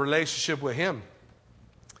comes from a relationship with Him.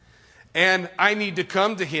 And I need to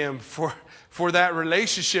come to Him for that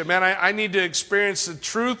relationship. Man, I need to experience the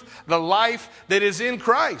truth, the life that is in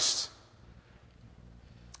Christ.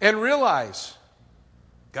 And realize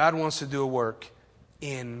God wants to do a work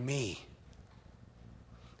in me.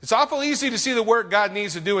 It's awful easy to see the work God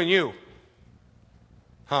needs to do in you.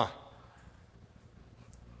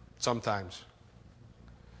 Sometimes.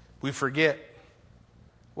 We forget.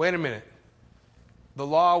 Wait a minute. The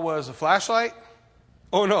law was a flashlight?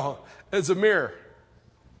 Oh no, it's a mirror.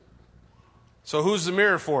 So who's the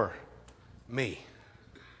mirror for? Me.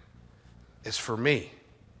 It's for me.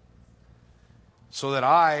 So that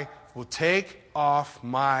I will take off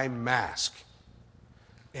my mask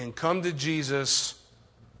and come to Jesus,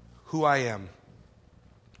 who I am.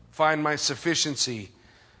 Find my sufficiency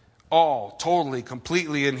all, totally,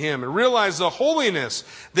 completely in Him. And realize the holiness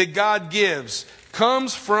that God gives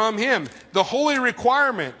comes from Him. The holy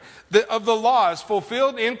requirement of the law is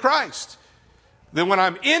fulfilled in Christ. Then when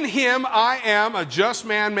I'm in Him, I am a just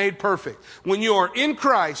man made perfect. When you are in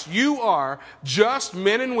Christ, you are just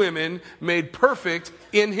men and women made perfect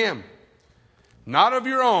in Him. Not of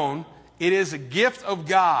your own. It is a gift of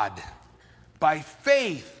God by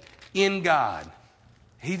faith in God.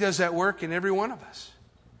 He does that work in every one of us.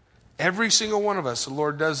 Every single one of us, the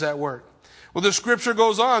Lord does that work. Well, the scripture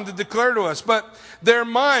goes on to declare to us, but their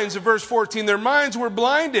minds, in verse 14, their minds were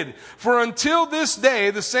blinded. For until this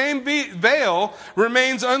day, the same veil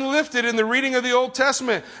remains unlifted in the reading of the Old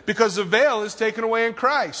Testament, because the veil is taken away in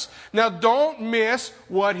Christ. Now, don't miss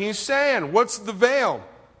what he's saying. What's the veil?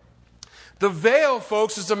 The veil,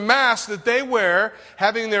 folks, is a mask that they wear,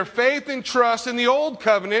 having their faith and trust in the old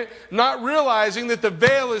covenant, not realizing that the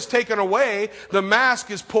veil is taken away, the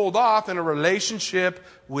mask is pulled off in a relationship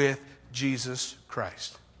with Jesus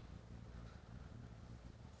Christ.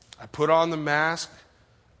 I put on the mask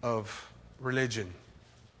of religion.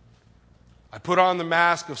 I put on the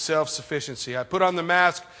mask of self-sufficiency. I put on the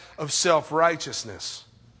mask of self-righteousness.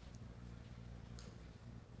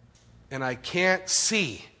 And I can't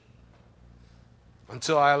see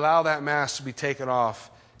until I allow that mask to be taken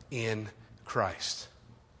off in Christ.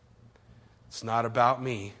 It's not about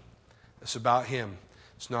me. It's about Him.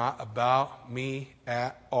 It's not about me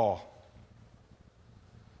at all.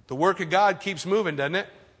 The work of God keeps moving, doesn't it?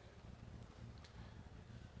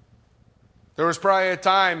 There was probably a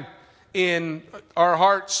time in our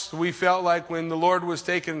hearts we felt like when the Lord was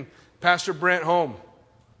taking Pastor Brent home.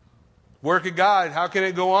 Work of God, how can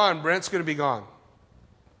it go on? Brent's going to be gone.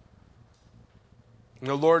 And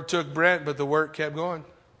the Lord took Brent, but the work kept going.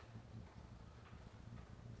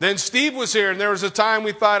 Then Steve was here, and there was a time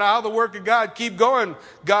we thought, the work of God keep going.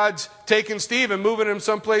 God's taking Steve and moving him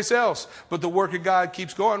someplace else. But the work of God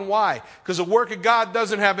keeps going. Why? Because the work of God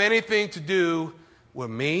doesn't have anything to do with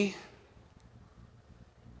me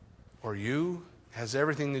or you. It has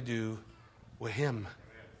everything to do with Him.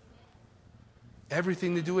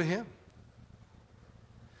 Everything to do with Him.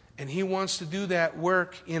 And He wants to do that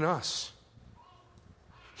work in us.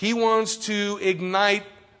 He wants to ignite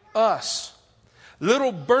us.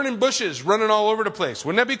 Little burning bushes running all over the place.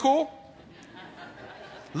 Wouldn't that be cool?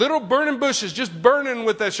 Little burning bushes just burning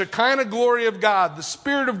with the Shekinah glory of God, the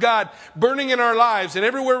Spirit of God burning in our lives. And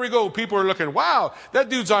everywhere we go, people are looking, wow, that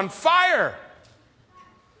dude's on fire.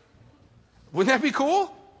 Wouldn't that be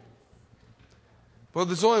cool? Well,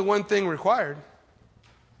 there's only one thing required.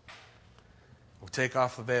 We'll take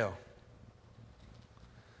off the veil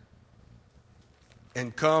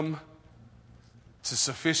and come to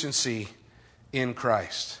sufficiency in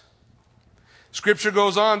Christ. Scripture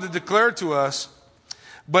goes on to declare to us,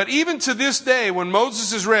 but even to this day, when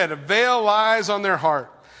Moses is read, a veil lies on their heart.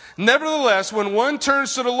 Nevertheless, when one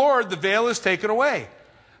turns to the Lord, the veil is taken away.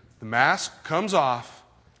 The mask comes off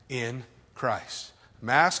in Christ.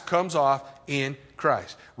 Mask comes off in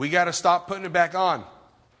Christ. We got to stop putting it back on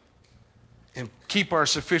and keep our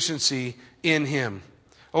sufficiency in Him.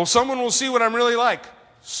 Oh, someone will see what I'm really like.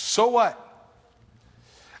 So what?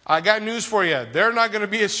 I got news for you. They're not going to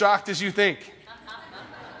be as shocked as you think.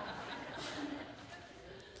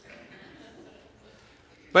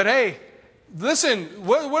 But hey, listen,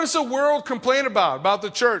 what does the world complain about the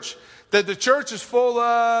church? That the church is full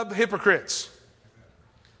of hypocrites.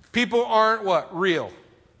 People aren't what? Real.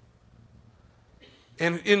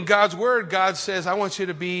 And in God's word, God says, I want you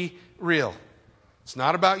to be real. It's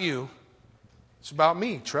not about you. It's about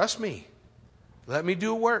me. Trust me. Let me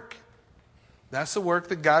do a work. That's the work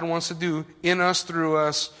that God wants to do in us, through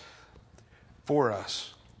us, for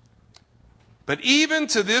us. But even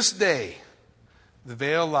to this day, the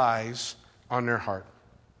veil lies on their heart.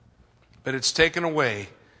 But it's taken away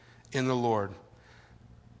in the Lord.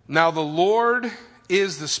 Now the Lord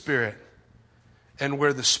is the Spirit. And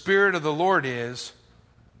where the Spirit of the Lord is,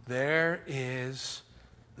 there is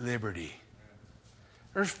liberty.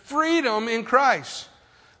 There's freedom in Christ.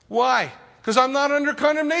 Why? Because I'm not under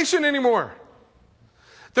condemnation anymore.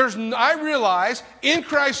 I realize in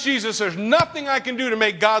Christ Jesus there's nothing I can do to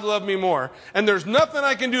make God love me more. And there's nothing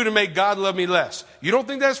I can do to make God love me less. You don't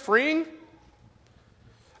think that's freeing?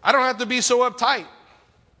 I don't have to be so uptight.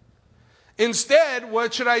 Instead,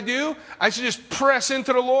 what should I do? I should just press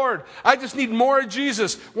into the Lord. I just need more of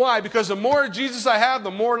Jesus. Why? Because the more of Jesus I have,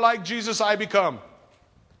 the more like Jesus I become.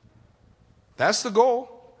 That's the goal.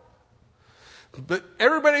 But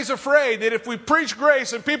everybody's afraid that if we preach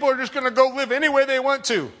grace and people are just going to go live any way they want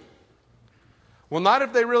to. Well, not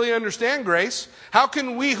if they really understand grace. How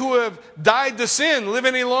can we who have died to sin live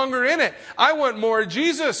any longer in it? I want more of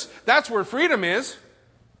Jesus. That's where freedom is.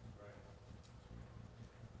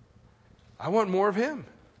 I want more of Him.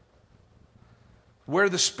 Where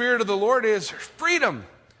the Spirit of the Lord is, there's freedom.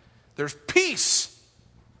 There's peace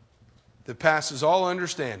that passes all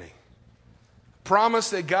understanding. Promise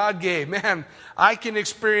that God gave. Man, I can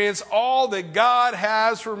experience all that God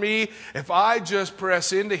has for me if I just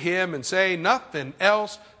press into Him and say nothing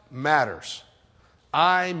else matters.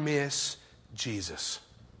 I miss Jesus.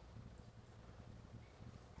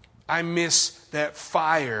 I miss that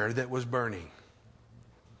fire that was burning.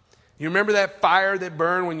 You remember that fire that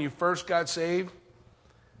burned when you first got saved?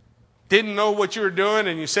 Didn't know what you were doing,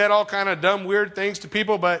 and you said all kind of dumb, weird things to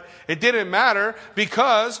people, but it didn't matter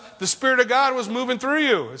because the Spirit of God was moving through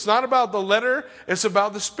you. It's not about the letter, it's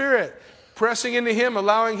about the Spirit. Pressing into Him,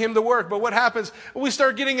 allowing Him to work. But what happens? We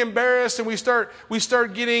start getting embarrassed and we start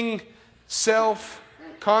getting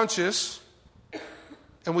self-conscious,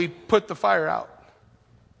 and we put the fire out.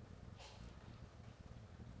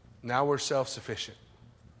 Now we're self-sufficient.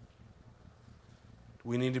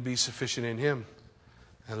 We need to be sufficient in Him.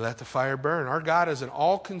 And let the fire burn. Our God is an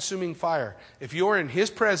all-consuming fire. If you're in His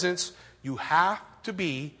presence, you have to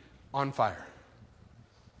be on fire.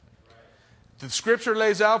 The Scripture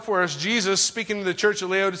lays out for us, Jesus speaking to the church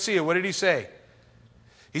of Laodicea, what did He say?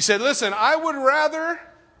 He said, listen, I would rather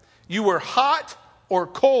you were hot or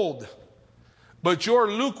cold, but you're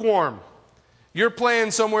lukewarm. You're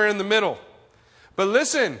playing somewhere in the middle. But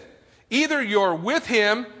listen, either you're with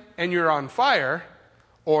Him and you're on fire,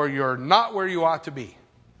 or you're not where you ought to be.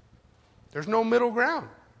 There's no middle ground.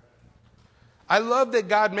 I love that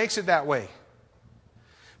God makes it that way.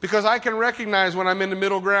 Because I can recognize when I'm in the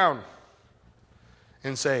middle ground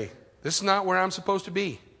and say, this is not where I'm supposed to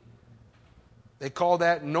be. They call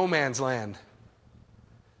that no man's land.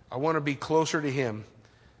 I want to be closer to Him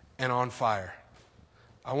and on fire.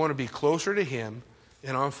 I want to be closer to Him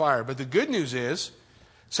and on fire. But the good news is,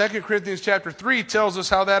 2 Corinthians chapter 3 tells us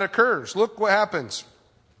how that occurs. Look what happens.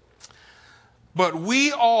 But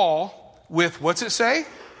we all, with, what's it say?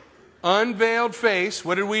 Unveiled face.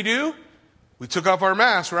 What did we do? We took off our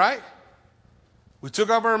mask, right? We took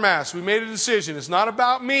off our mask. We made a decision. It's not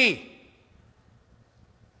about me.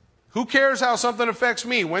 Who cares how something affects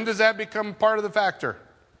me? When does that become part of the factor?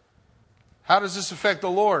 How does this affect the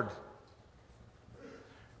Lord?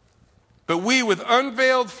 But we, with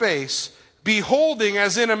unveiled face, beholding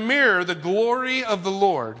as in a mirror the glory of the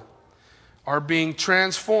Lord, are being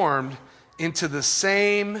transformed into the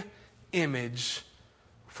same image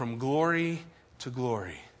from glory to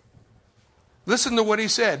glory. Listen to what he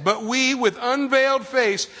said. But we, with unveiled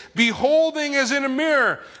face, beholding as in a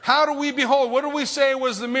mirror. How do we behold? What do we say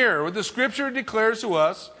was the mirror? What the Scripture declares to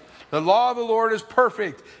us, the law of the Lord is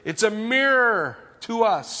perfect. It's a mirror to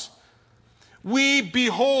us. We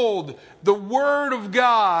behold the Word of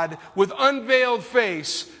God with unveiled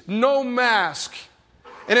face, no mask.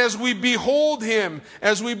 And as we behold Him,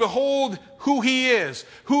 as we behold who He is.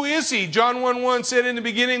 Who is He? John 1:1 said in the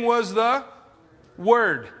beginning was the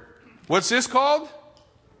Word. What's this called?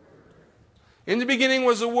 In the beginning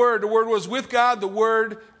was the Word. The Word was with God. The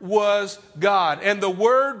Word was God. And the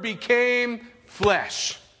Word became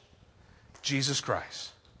flesh. Jesus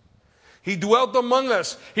Christ. He dwelt among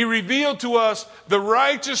us. He revealed to us the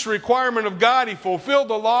righteous requirement of God. He fulfilled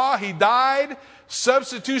the law. He died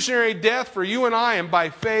substitutionary death for you and I. And by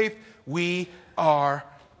faith, we are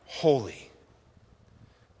holy.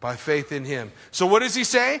 By faith in Him. So what does He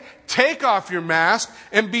say? Take off your mask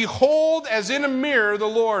and behold as in a mirror the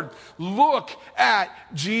Lord. Look at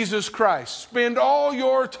Jesus Christ. Spend all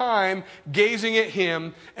your time gazing at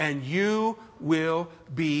Him and you will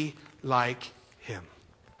be like Him.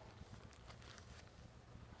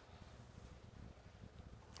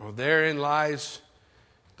 Well, therein lies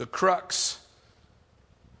the crux.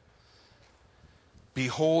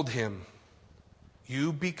 Behold Him.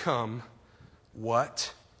 You become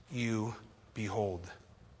what you behold.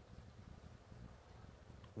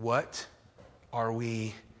 What are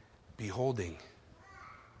we beholding?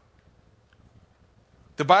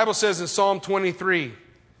 The Bible says in Psalm 23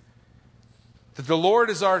 that the Lord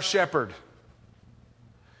is our shepherd.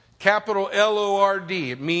 Capital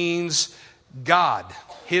L-O-R-D. It means God.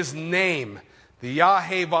 His name. The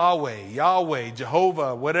Yahweh, Yahweh,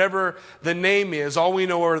 Jehovah, whatever the name is, all we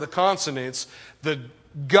know are the consonants. The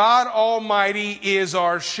God Almighty is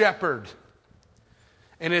our shepherd.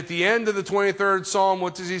 And at the end of the 23rd Psalm,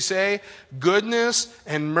 what does He say? Goodness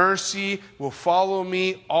and mercy will follow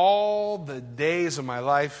me all the days of my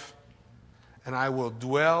life, and I will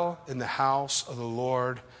dwell in the house of the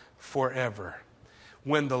Lord forever.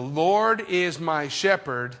 When the Lord is my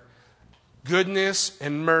shepherd, goodness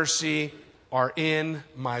and mercy are in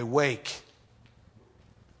my wake.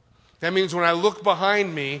 That means when I look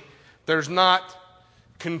behind me, there's not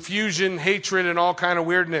confusion, hatred, and all kind of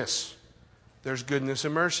weirdness. There's goodness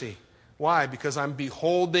and mercy. Why? Because I'm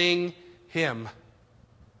beholding Him.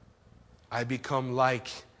 I become like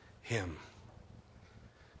Him.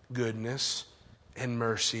 Goodness and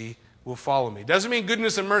mercy will follow me. Doesn't mean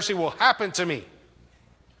goodness and mercy will happen to me. It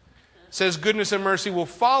says goodness and mercy will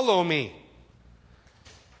follow me.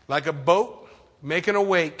 Like a boat making a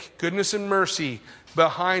wake, goodness and mercy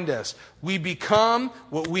behind us. We become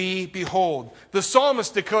what we behold. The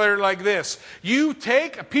psalmist declared it like this. You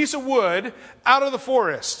take a piece of wood out of the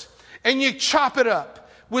forest and you chop it up.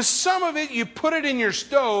 With some of it, you put it in your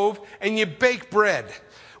stove and you bake bread.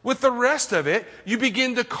 With the rest of it, you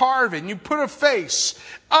begin to carve it. And you put a face.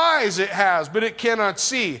 Eyes it has, but it cannot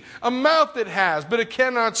see. A mouth it has, but it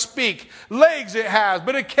cannot speak. Legs it has,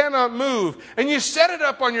 but it cannot move. And you set it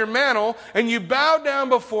up on your mantle, and you bow down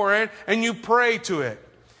before it, and you pray to it.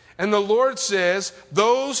 And the Lord says,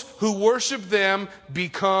 those who worship them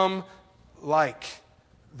become like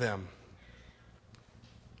them.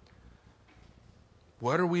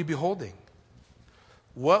 What are we beholding?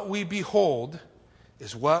 What we behold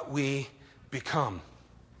is what we become.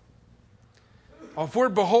 If we're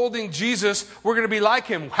beholding Jesus, we're going to be like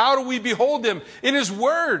Him. How do we behold Him? In His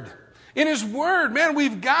Word. In His Word. Man,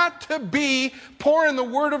 we've got to be pouring the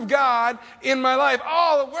Word of God in my life.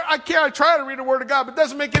 Oh, I try to read the Word of God, but it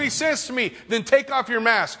doesn't make any sense to me. Then take off your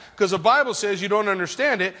mask. Because the Bible says you don't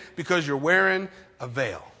understand it because you're wearing a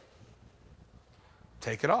veil.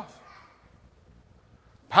 Take it off.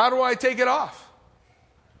 How do I take it off?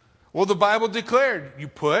 Well, the Bible declared you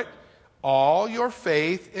put all your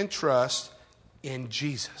faith and trust in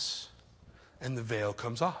Jesus. And the veil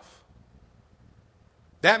comes off.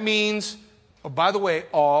 That means, oh, by the way,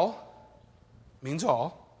 all means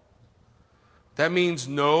all. That means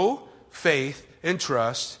no faith and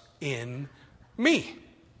trust in me.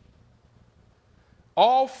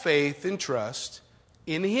 All faith and trust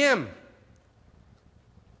in Him.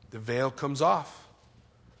 The veil comes off.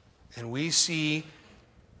 And we see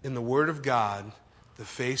in the Word of God the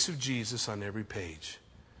face of Jesus on every page.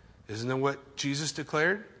 Isn't that what Jesus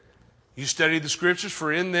declared? You study the Scriptures,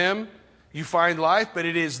 for in them you find life, but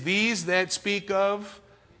it is these that speak of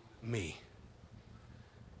me.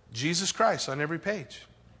 Jesus Christ on every page.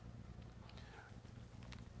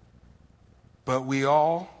 But we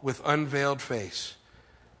all, with unveiled face,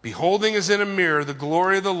 beholding as in a mirror the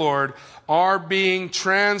glory of the Lord, are being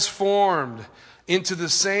transformed into the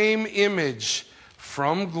same image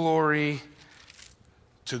from glory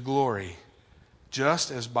to glory, just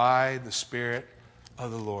as by the Spirit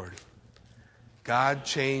of the Lord. God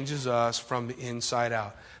changes us from the inside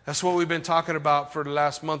out. That's what we've been talking about for the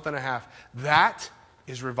last month and a half. That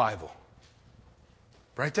is revival.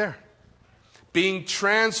 Right there. Being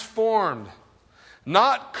transformed.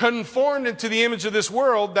 Not conformed into the image of this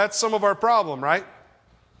world. That's some of our problem, right?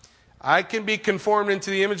 I can be conformed into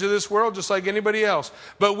the image of this world just like anybody else.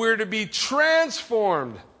 But we're to be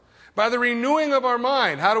transformed By the renewing of our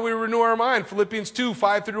mind. How do we renew our mind? Philippians 2,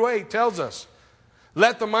 5 through 8 tells us.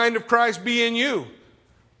 Let the mind of Christ be in you,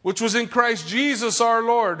 which was in Christ Jesus our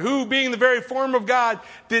Lord, who, being the very form of God,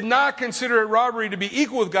 did not consider it robbery to be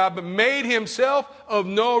equal with God, but made himself of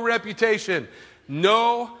no reputation,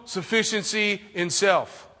 no sufficiency in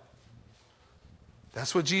self.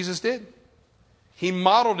 That's what Jesus did. He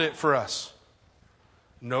modeled it for us.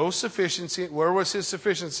 No sufficiency. Where was his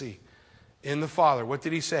sufficiency? In the Father. What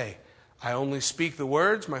did he say? I only speak the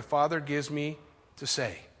words my Father gives me to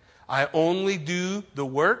say. I only do the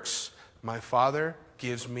works my Father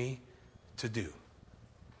gives me to do.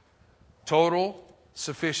 Total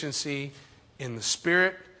sufficiency in the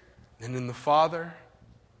Spirit and in the Father,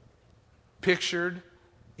 pictured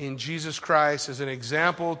in Jesus Christ as an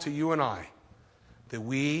example to you and I, that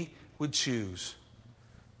we would choose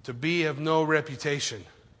to be of no reputation.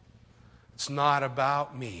 It's not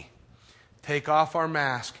about me. Take off our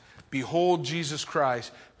mask. Behold Jesus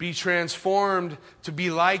Christ. Be transformed to be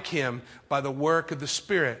like him by the work of the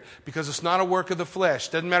Spirit. Because it's not a work of the flesh.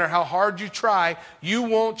 Doesn't matter how hard you try, you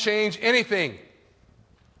won't change anything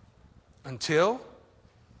until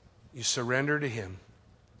you surrender to him.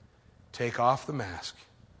 Take off the mask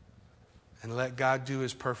and let God do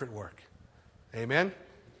his perfect work. Amen?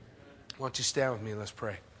 Why don't you stand with me? Let's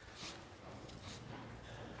pray.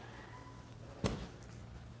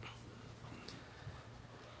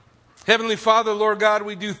 Heavenly Father, Lord God,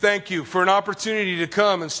 we do thank you for an opportunity to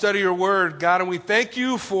come and study your word, God, and we thank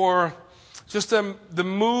you for just the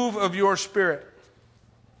move of your Spirit.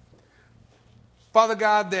 Father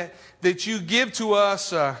God, that you give to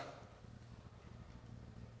us an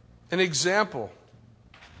example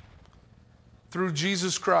through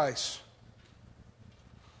Jesus Christ.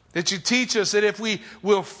 That you teach us that if we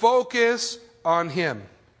will focus on him,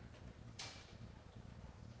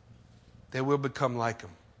 that we'll become like him.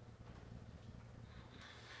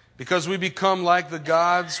 Because we become like the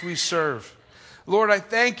gods we serve. Lord, I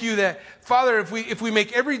thank you that, Father, if we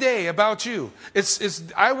make every day about you,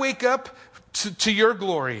 I wake up to your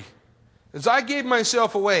glory. As I gave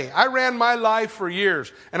myself away, I ran my life for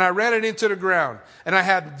years, and I ran it into the ground, and I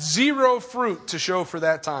had zero fruit to show for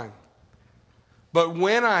that time. But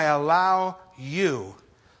when I allow you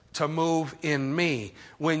to move in me,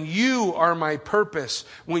 when you are my purpose,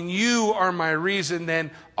 when you are my reason,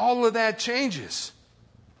 then all of that changes.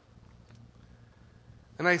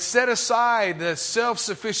 And I set aside the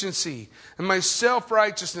self-sufficiency and my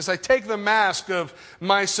self-righteousness. I take the mask of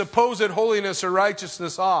my supposed holiness or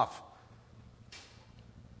righteousness off.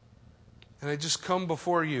 And I just come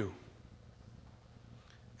before you,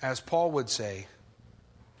 as Paul would say,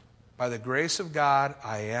 by the grace of God,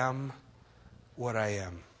 I am what I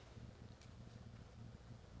am.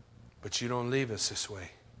 But you don't leave us this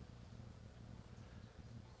way.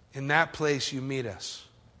 In that place, you meet us.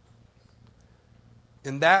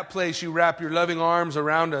 In that place, you wrap your loving arms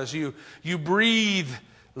around us. You breathe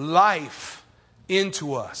life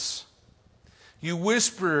into us. You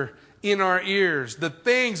whisper in our ears the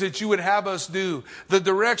things that you would have us do, the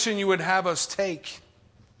direction you would have us take.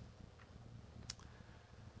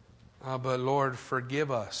 But Lord, forgive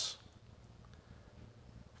us.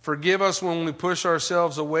 Forgive us when we push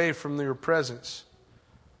ourselves away from your presence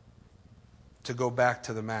to go back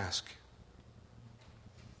to the mask.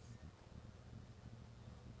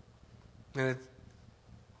 And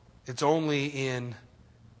it's only in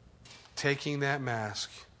taking that mask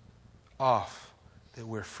off that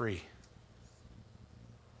we're free.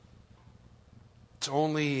 It's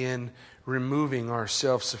only in removing our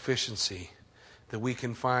self-sufficiency that we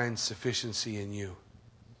can find sufficiency in you.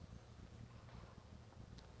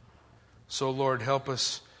 So, Lord, help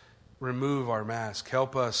us remove our mask.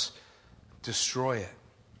 Help us destroy it.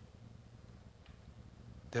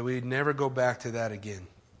 That we'd never go back to that again.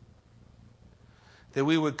 That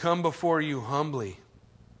we would come before you humbly.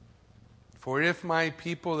 For if my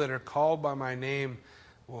people that are called by my name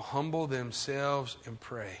will humble themselves and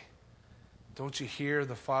pray. Don't you hear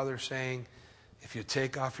the Father saying, if you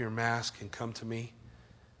take off your mask and come to me,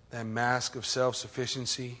 that mask of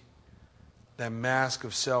self-sufficiency, that mask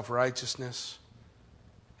of self-righteousness,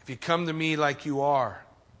 if you come to me like you are,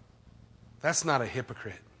 that's not a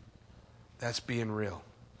hypocrite. That's being real.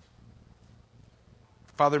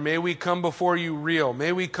 Father, may we come before you real.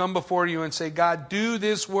 May we come before you and say, God, do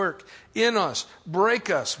this work in us.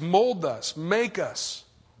 Break us, mold us, make us.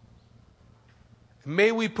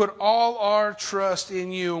 May we put all our trust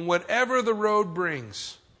in you, and whatever the road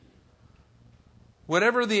brings,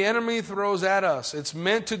 whatever the enemy throws at us, it's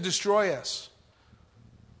meant to destroy us.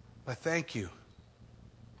 But thank you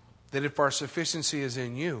that if our sufficiency is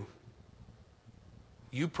in you,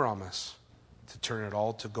 you promise to turn it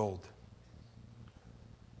all to gold.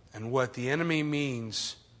 And what the enemy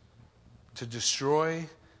means to destroy,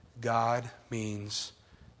 God means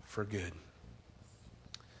for good.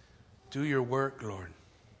 Do your work, Lord.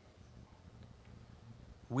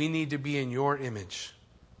 We need to be in your image.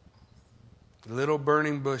 Little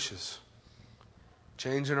burning bushes,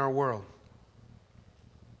 changing our world.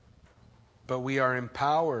 But we are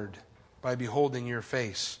empowered by beholding your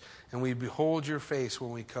face. And we behold your face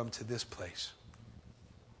when we come to this place.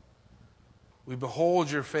 We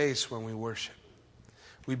behold your face when we worship.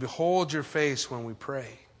 We behold your face when we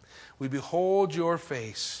pray. We behold your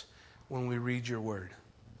face when we read your word.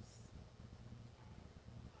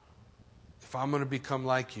 If I'm going to become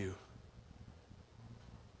like you,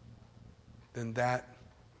 then that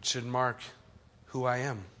should mark who I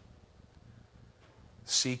am.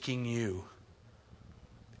 Seeking you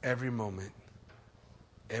every moment,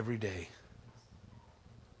 every day.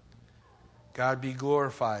 God, be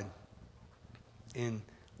glorified in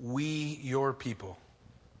we, your people,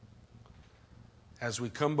 as we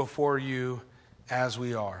come before you as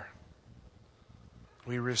we are.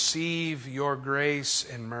 We receive your grace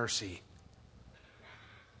and mercy.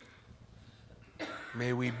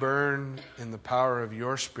 May we burn in the power of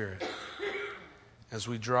your Spirit as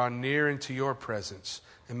we draw near into your presence.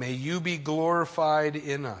 And may you be glorified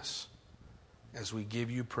in us as we give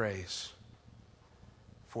you praise.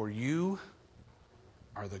 For you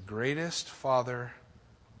are the greatest Father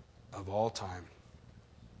of all time.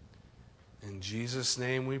 In Jesus'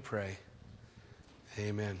 name we pray.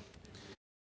 Amen.